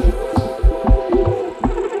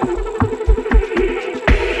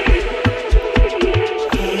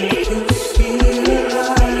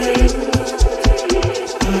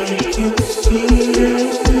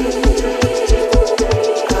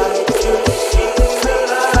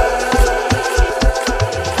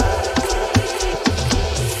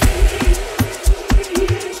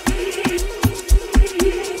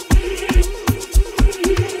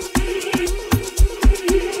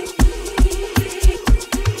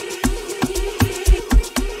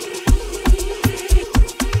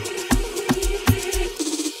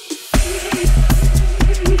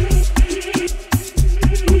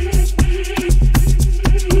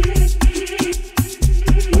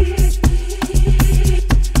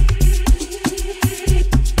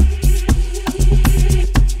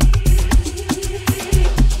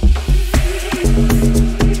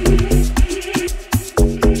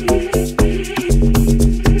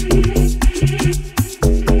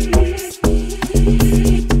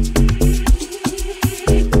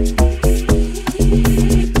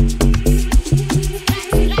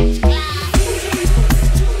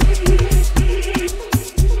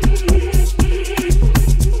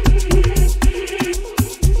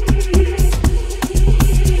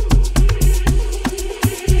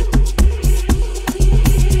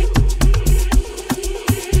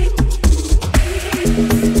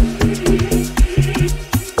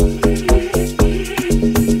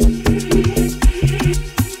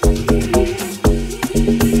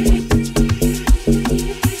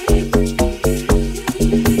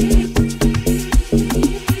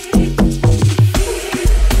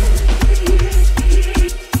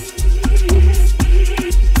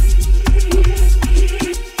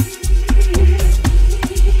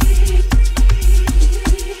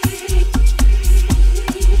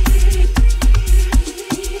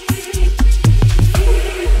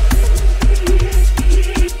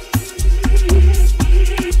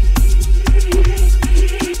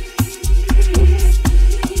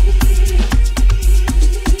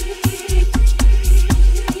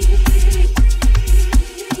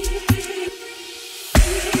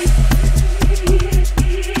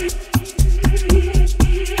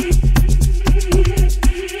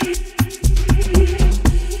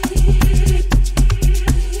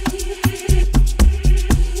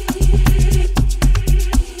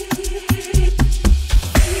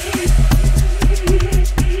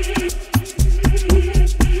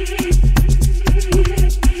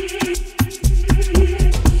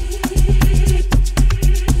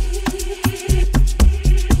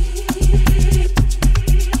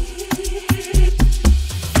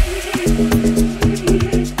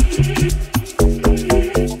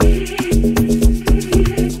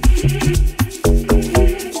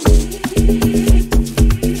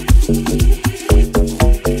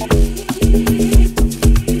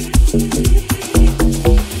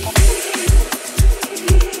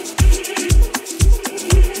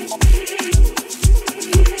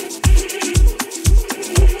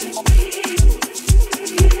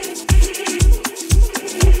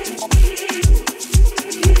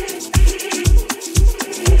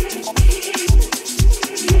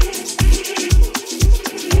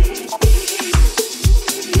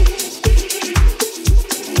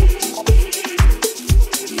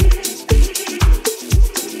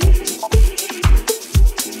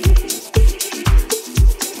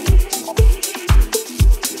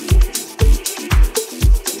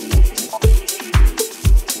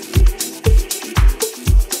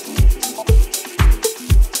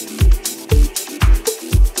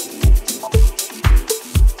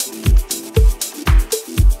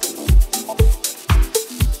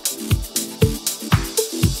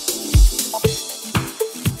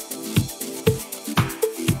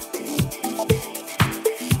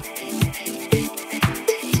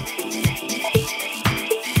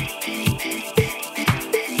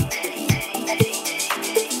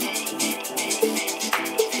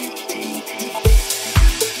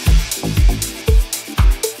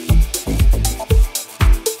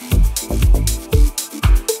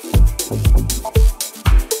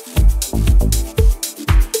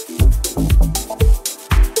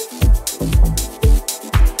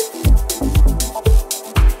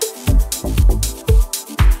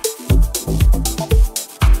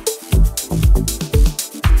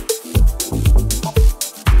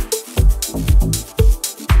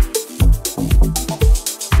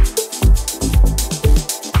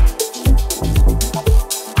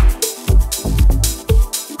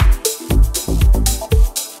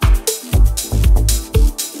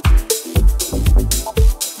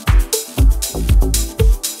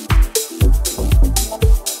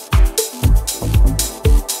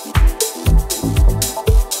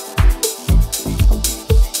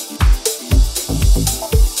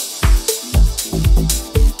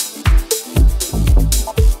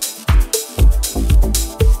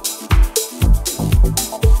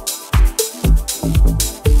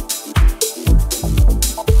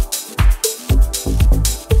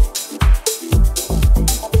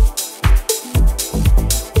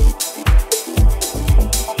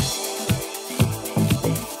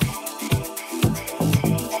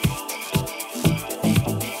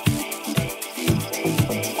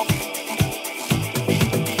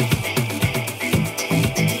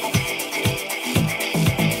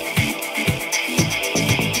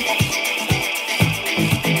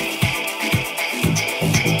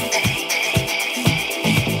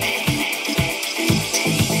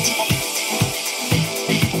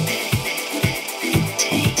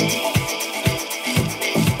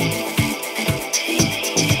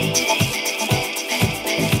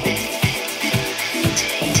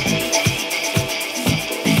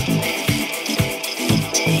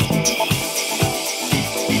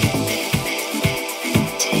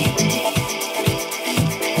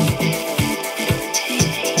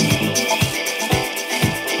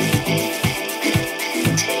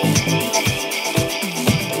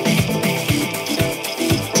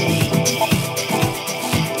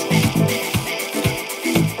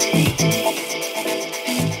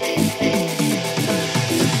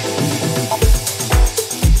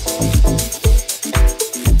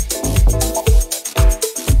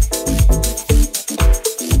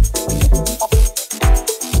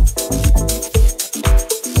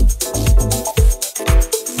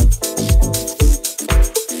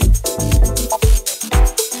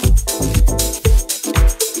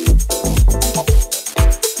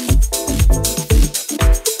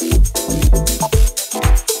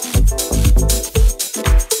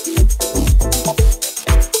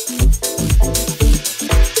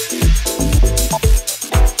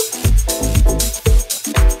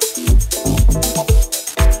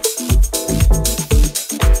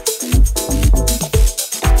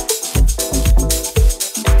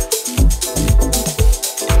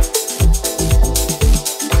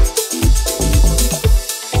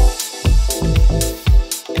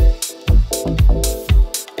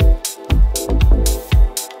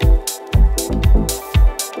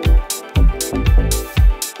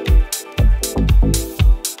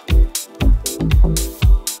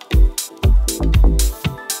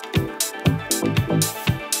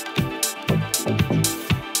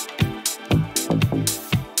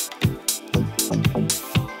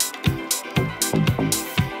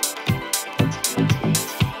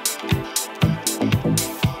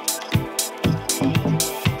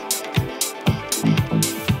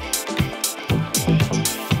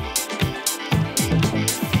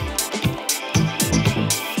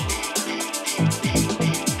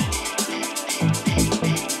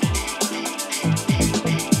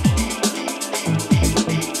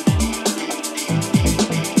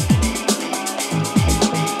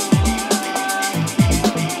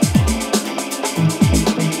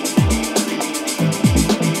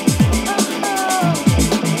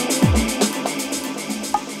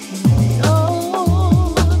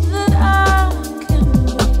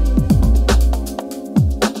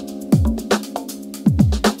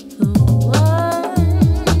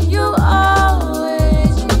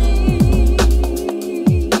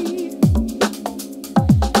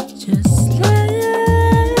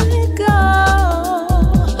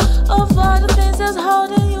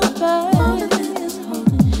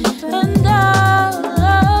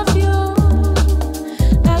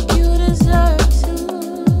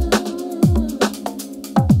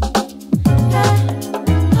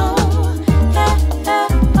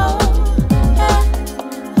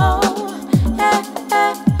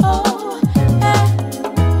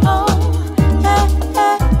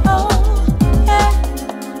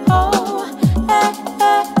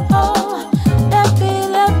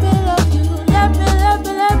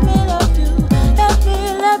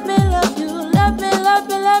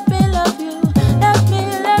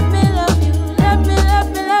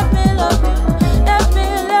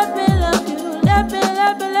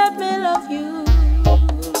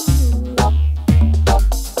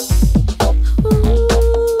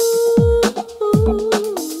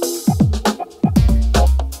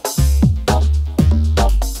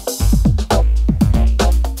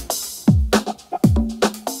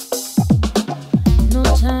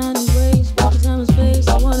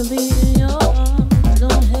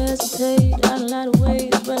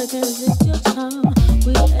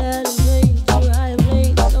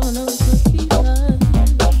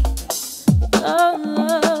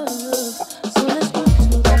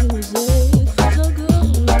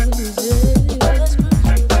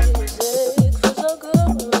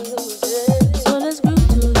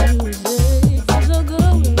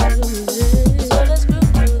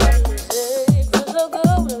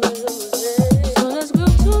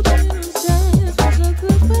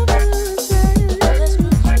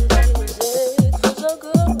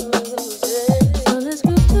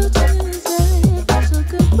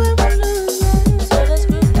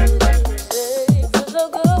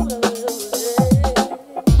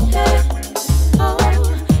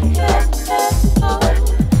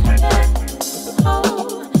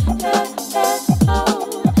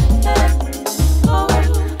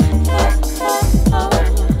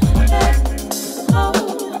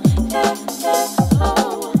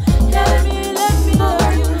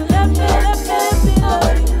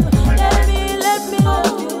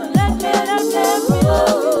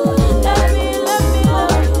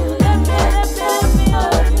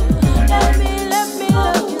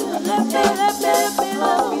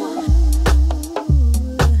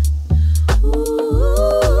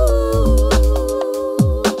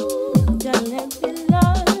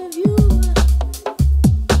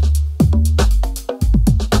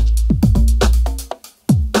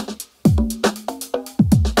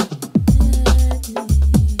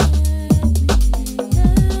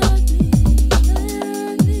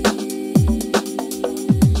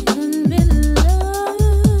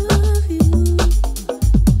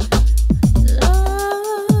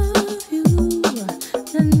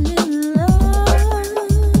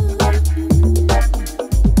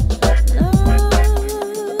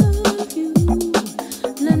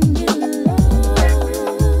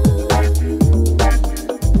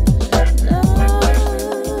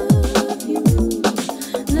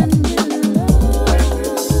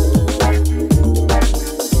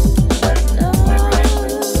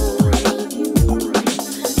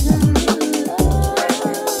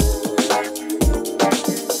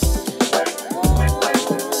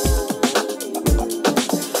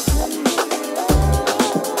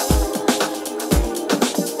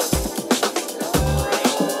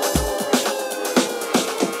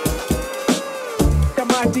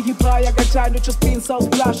 yiphaya kanjani utsho spinsa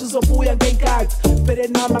usplash uzobuya ngenkathi vele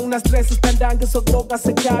nama nginastress sithandanga sokuloka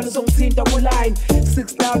sekudala uzongithinta kuline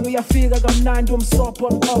 6 down uyafika kamnandi umsobho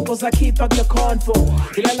omqoqo zakhipha kule convo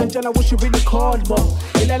ilala ntshana wish you really called more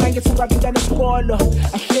ilala ngithi ungabingana isikolo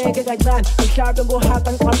ahleke kancane ngihlabe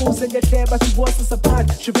ngohaka ngiqabuze ngehleba sivosi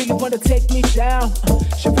saphansi she really wanna take me down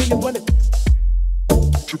she really wanna take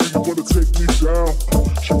me down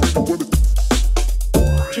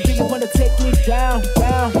she really wanna take me down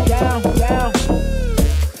down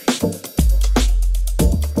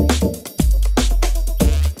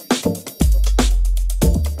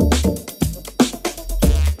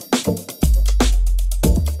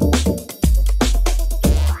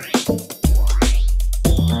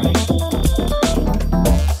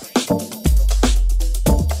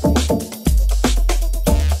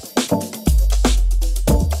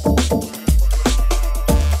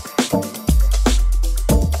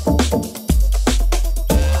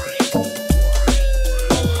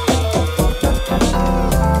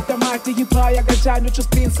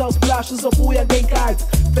Just being so splashes uzobuya ngenkathi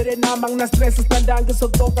vele nama nginastress sithandanga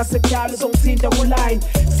sokuloka sekudala uzongithinta kuline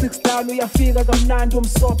 6 down uyafika kamnandi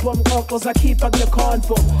umsobho omqoqo zakhipha kule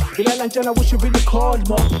convo ilala ntshana wish you really called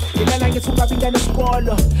more ilala ngithi ungabingana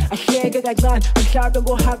isikolo ahleke kancane ngihlabe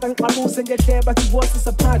ngohaka ngiqabuze ngehleba sivosi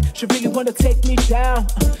saphansi she really wanna take me down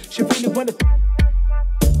she really wanna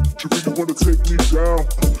take me down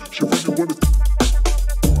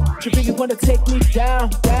she really wanna take me down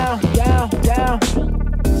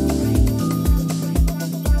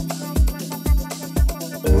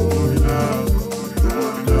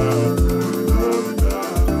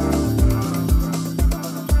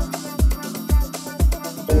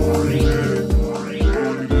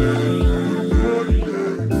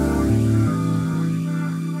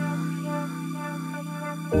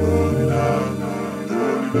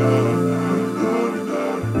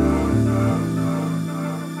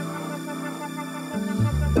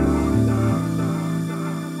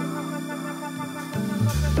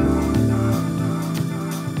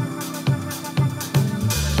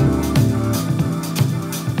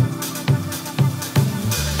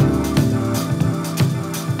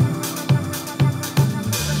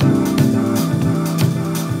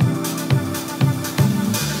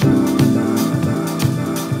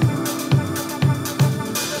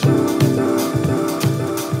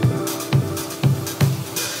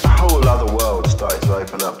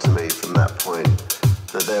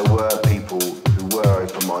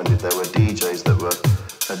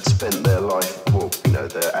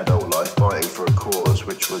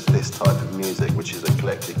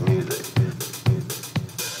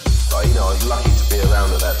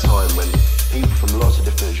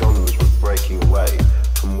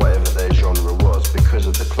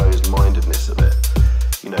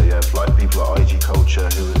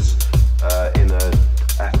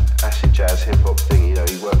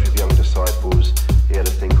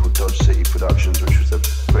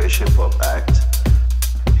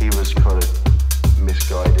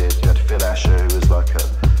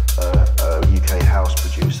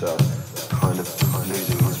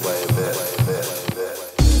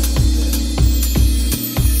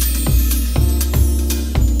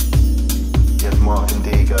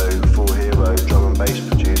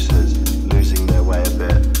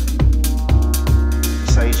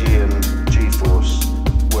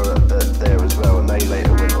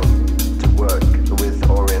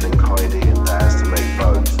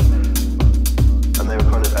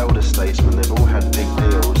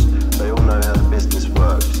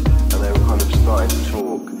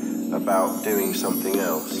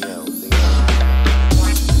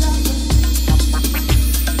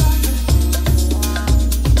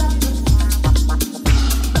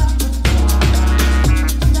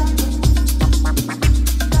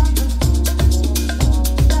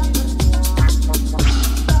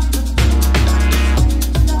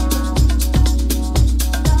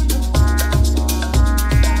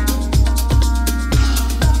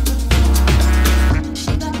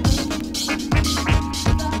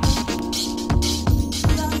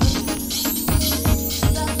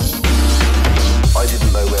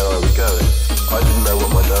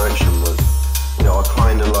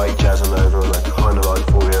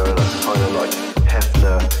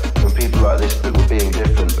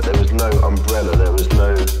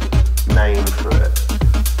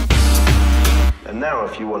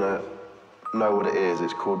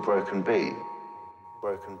Broken beat.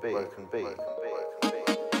 Broken beat. Broken beat.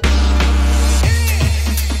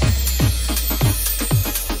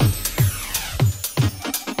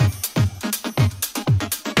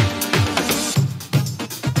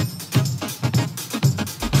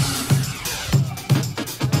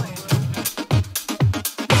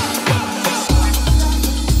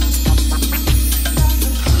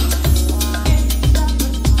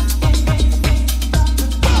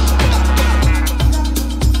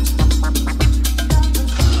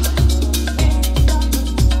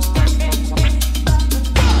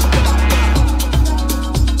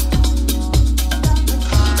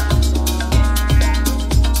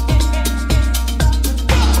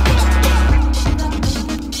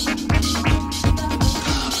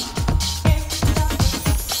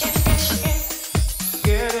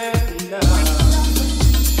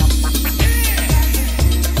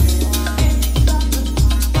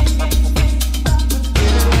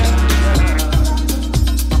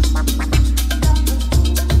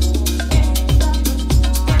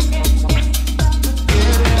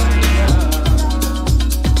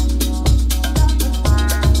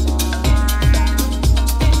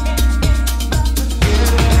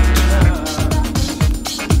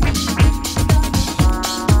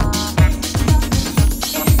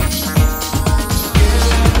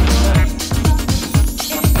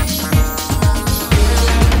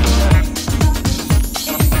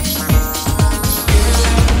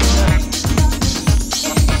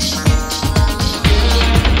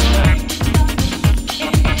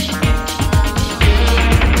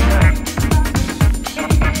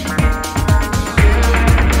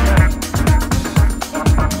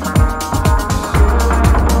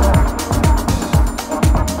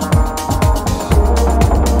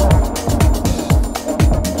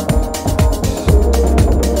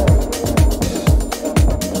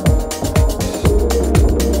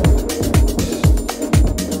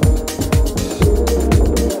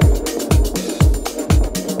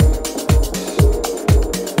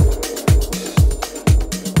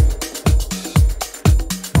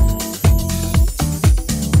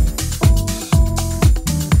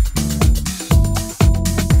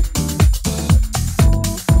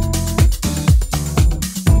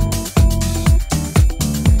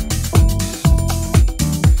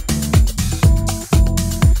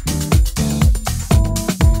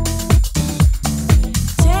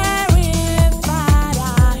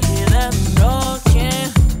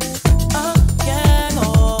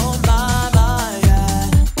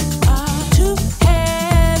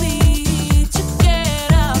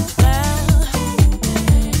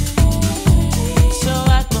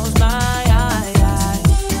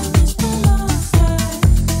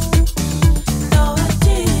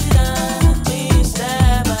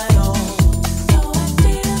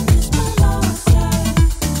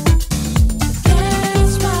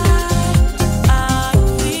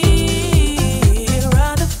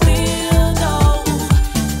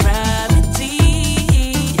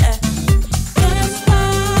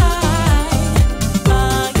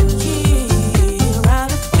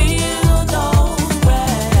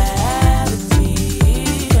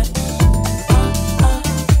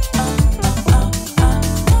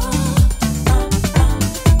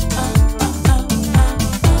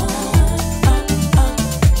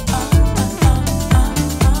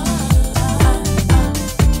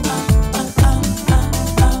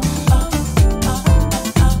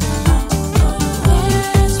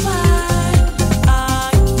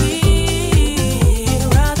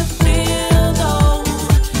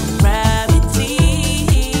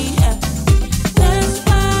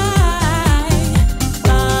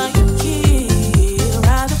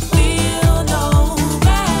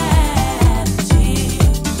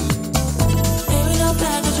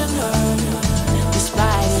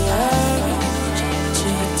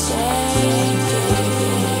 Gravity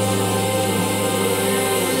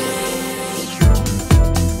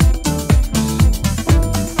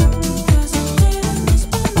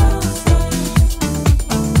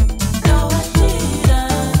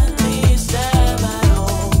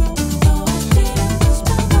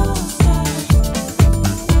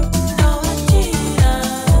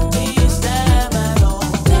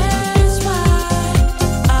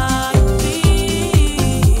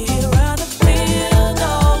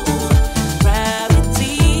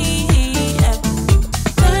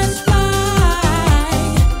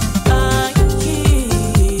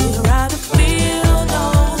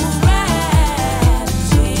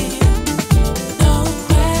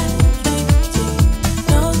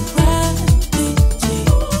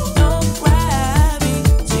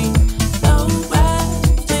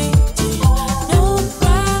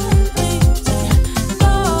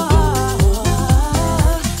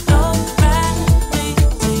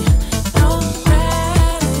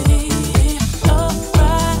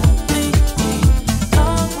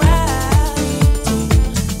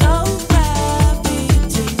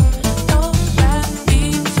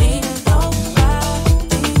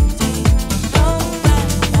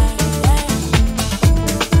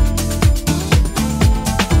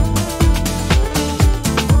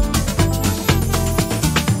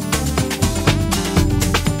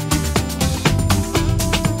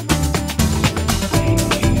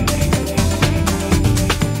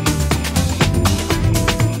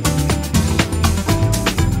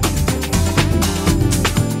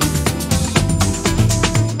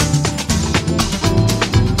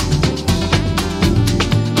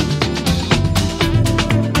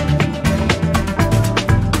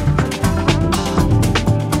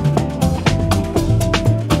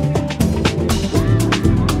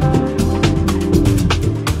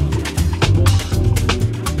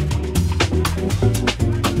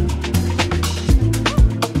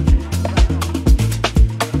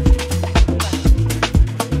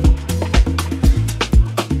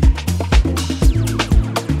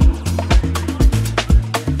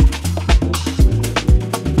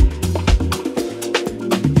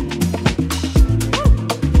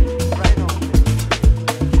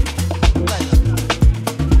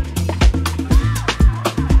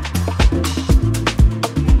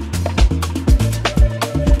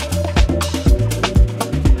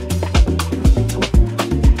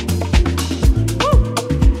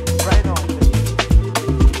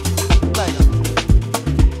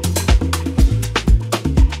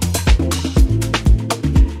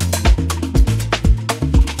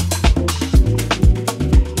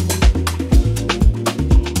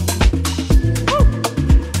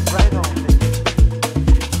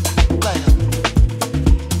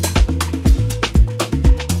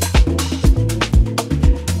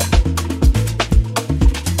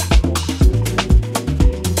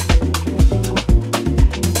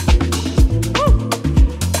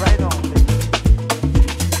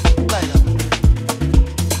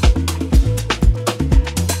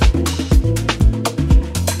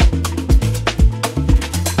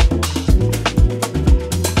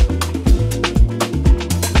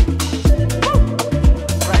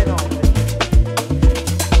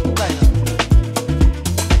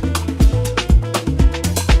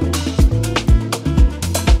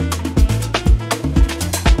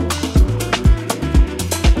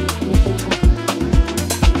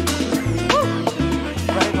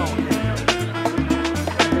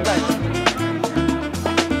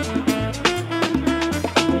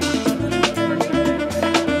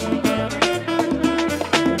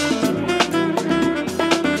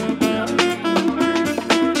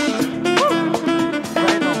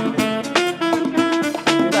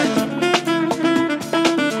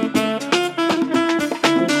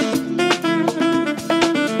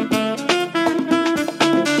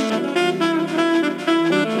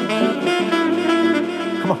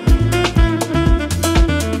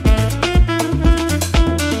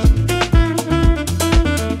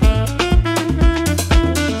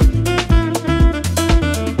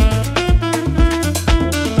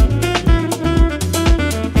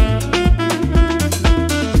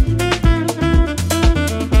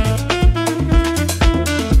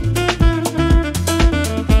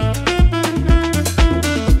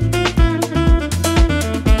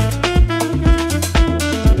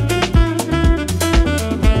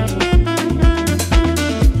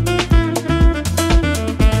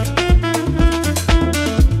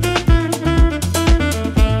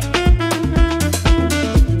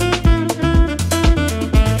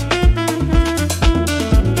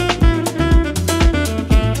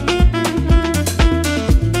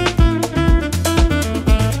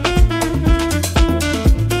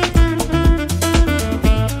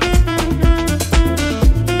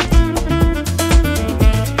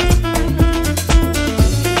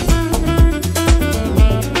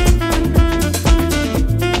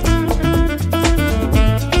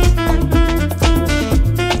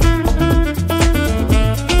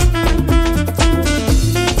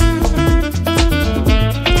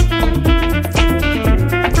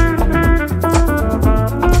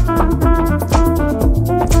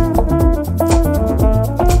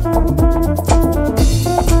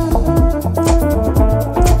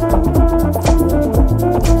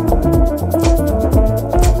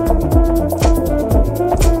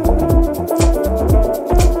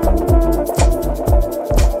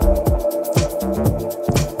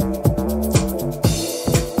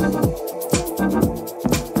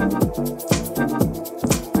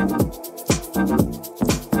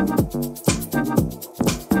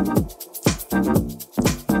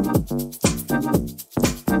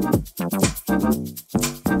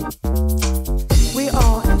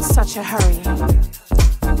such a hurry.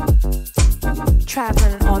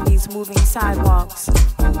 Traveling on these moving sidewalks.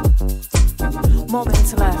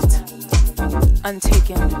 Moments left,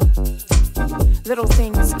 untaken. Little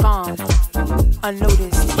things gone,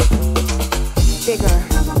 unnoticed. Bigger,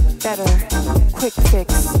 better, quick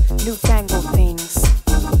fix, newfangled things.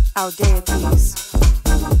 Our deities.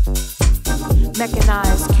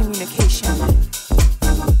 Mechanized communication.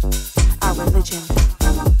 Our religion.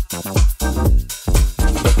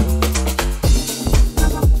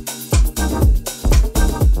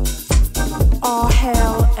 All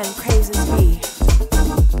hail and praises be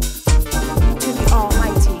to the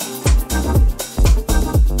Almighty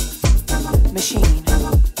machine.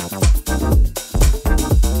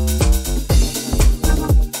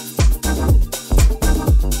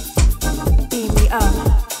 Beam me up,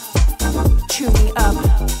 chew me up,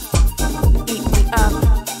 eat me up,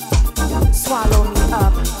 swallow me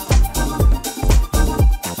up.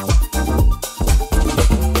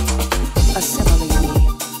 Assimilate me.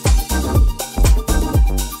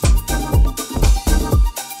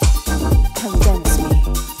 Condense me.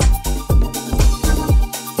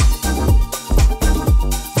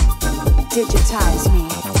 Digitize me.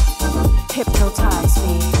 Hypnotize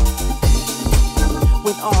me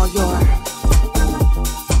with all your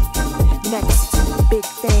next big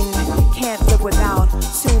thing. Can't live without,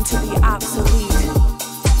 soon to be obsolete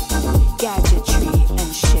gadgetry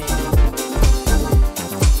and shit.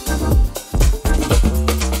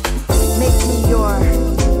 Make me your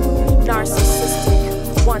narcissistic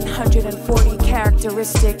 140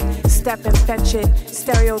 characteristic, step and fetch it,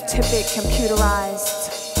 stereotypic, computerized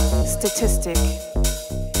statistic.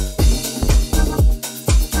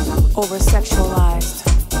 Over-sexualized,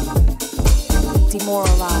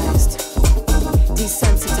 demoralized,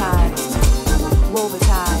 desensitized,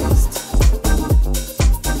 robotized,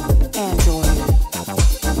 android.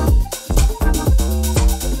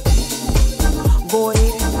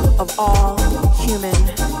 Void of all human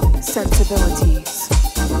sensibilities.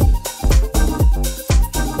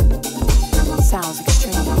 Sounds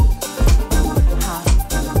extreme, huh?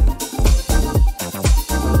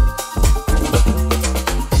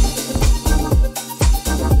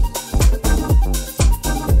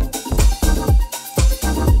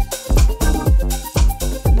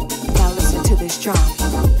 Now listen to this drum.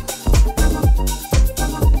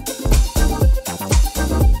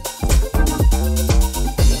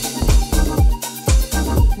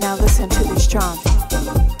 Now listen to this drum.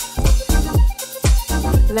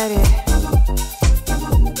 Let it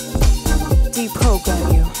deprogram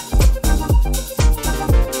you.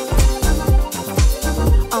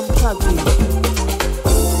 Unplug you.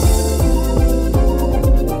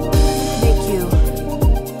 Make you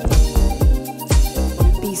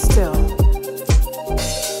be still.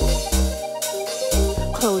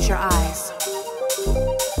 Close your eyes.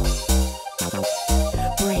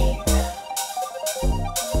 Breathe.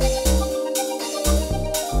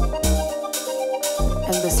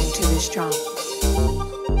 And listen to this drum.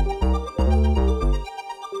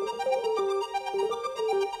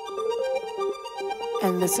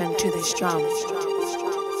 And listen to this drum.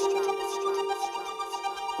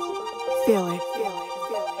 Feel it.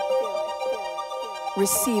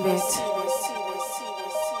 Receive it.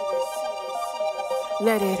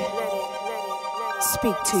 Let it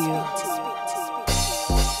speak to you.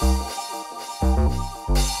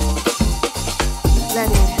 Let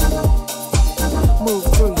it move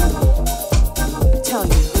through you. Tell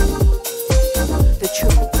you the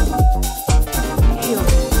truth. Heal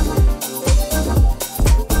you.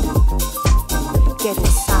 Get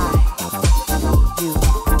inside you.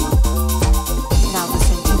 Now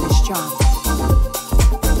listen to this drum.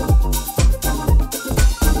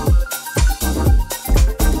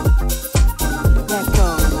 Let go.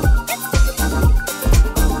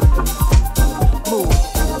 Move.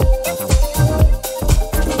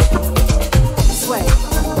 Sway.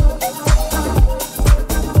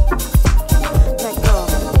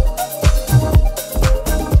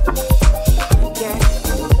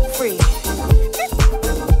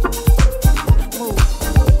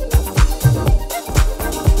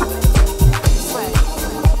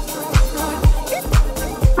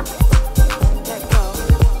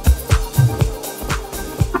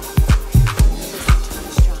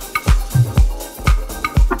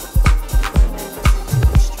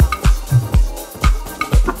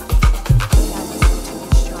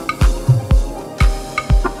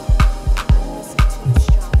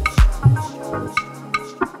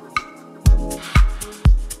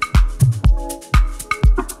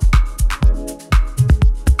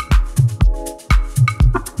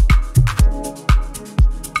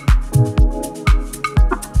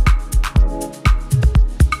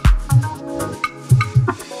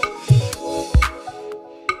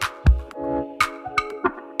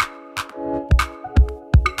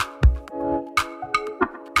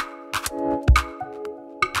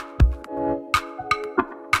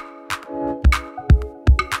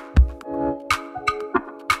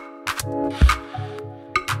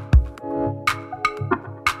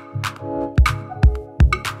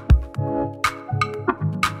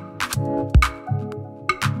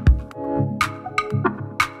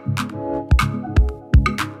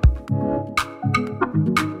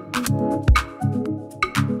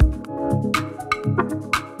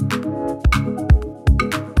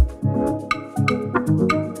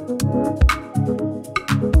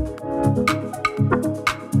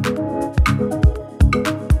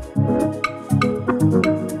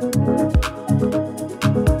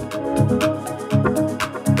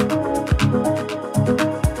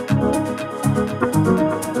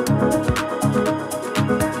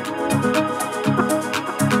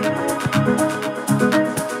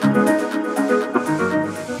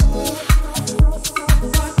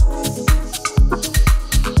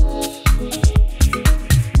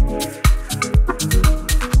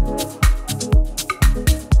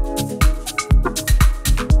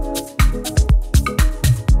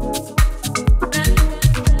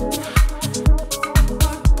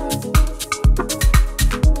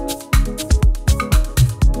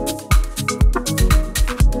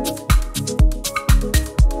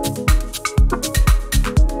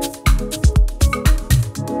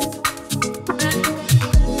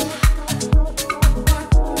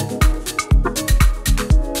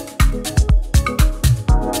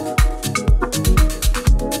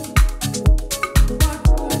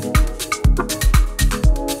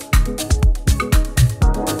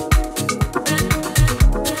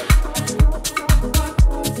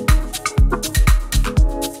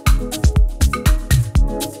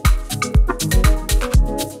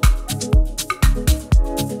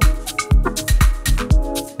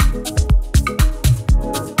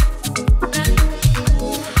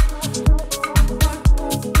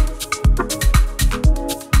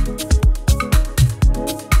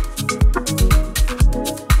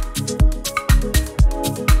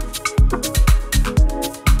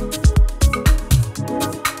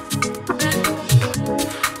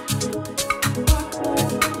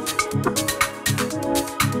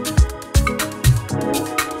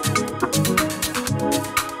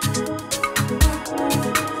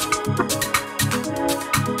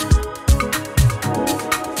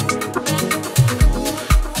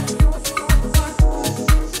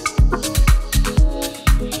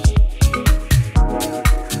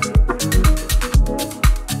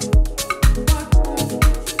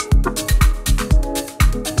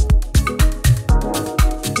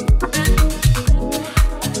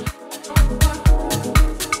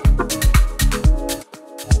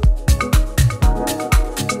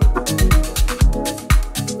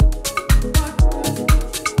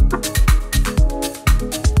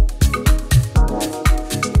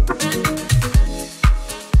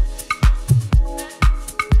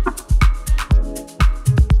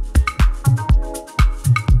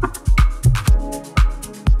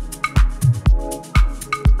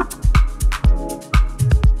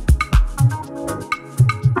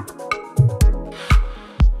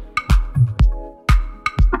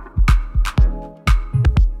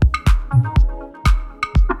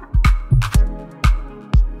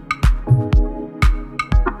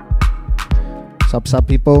 Sup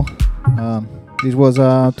people. This was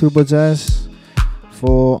Turbojazz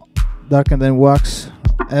for Darker Than Wax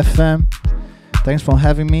FM. Thanks for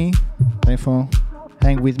having me. Thanks for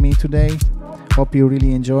hanging with me today. Hope you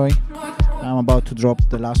really enjoy. I'm about to drop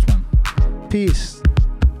the last one. Peace.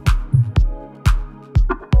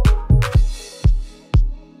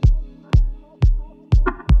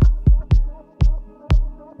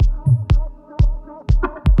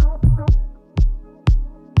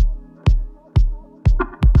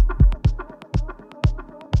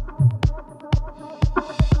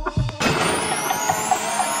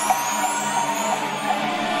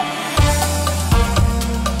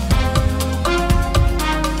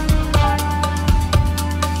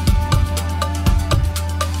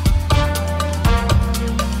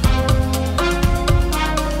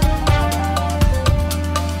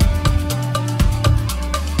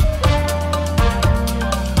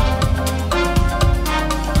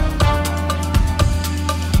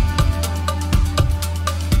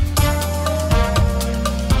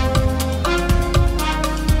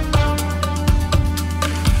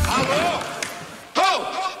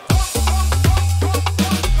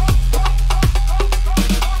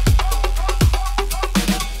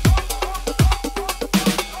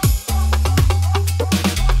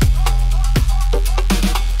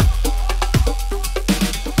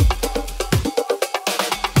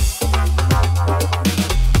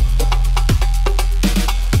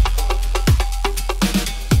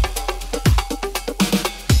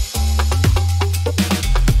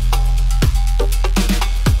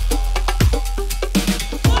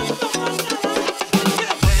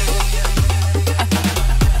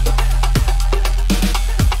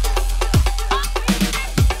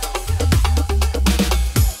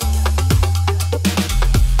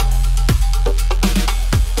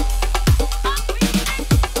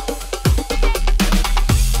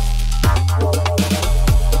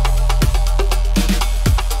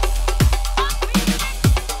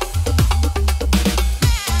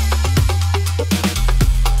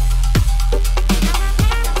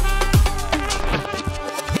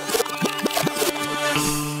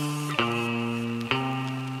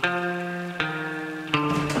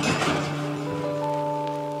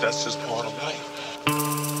 That's just part of life.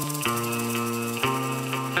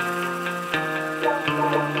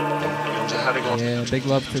 Yeah, big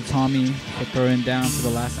love to Tommy for throwing down for the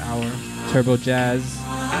last hour. Turbojazz,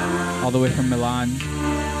 all the way from Milan.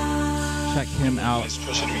 Check him out.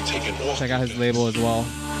 Check out his label as well.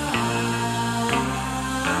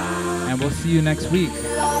 And we'll see you next week,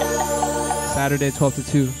 Saturday 12 to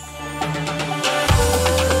 2. Yeah.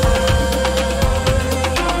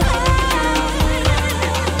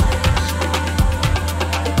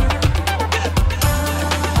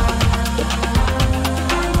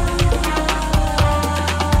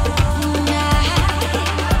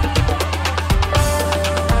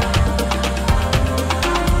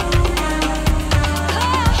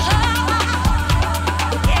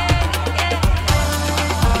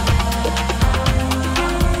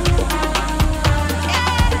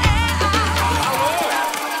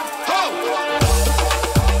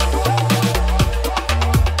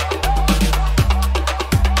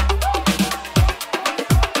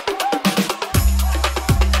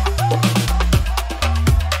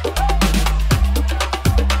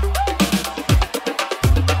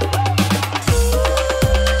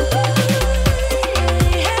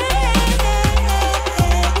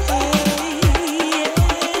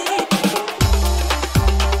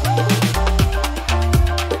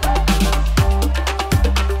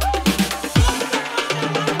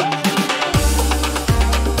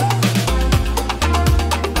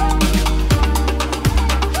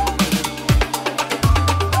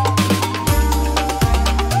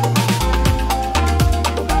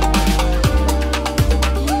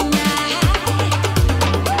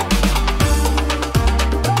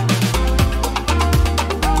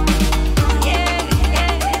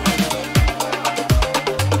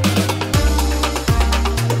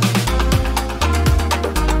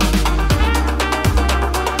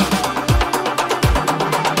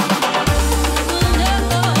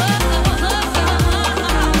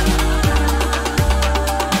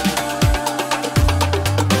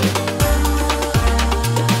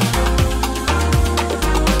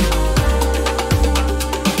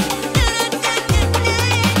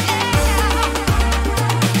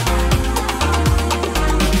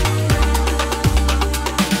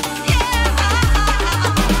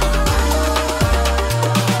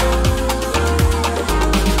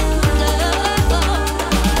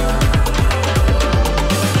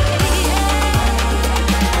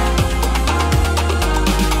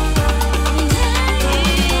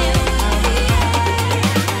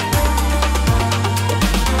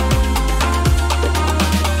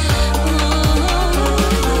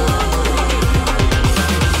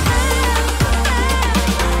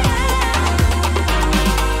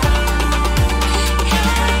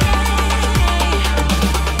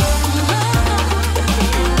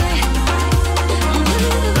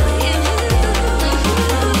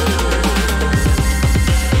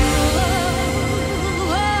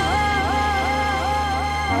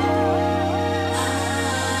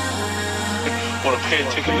 pay a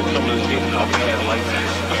ticket to come to see how bad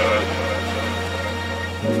life is.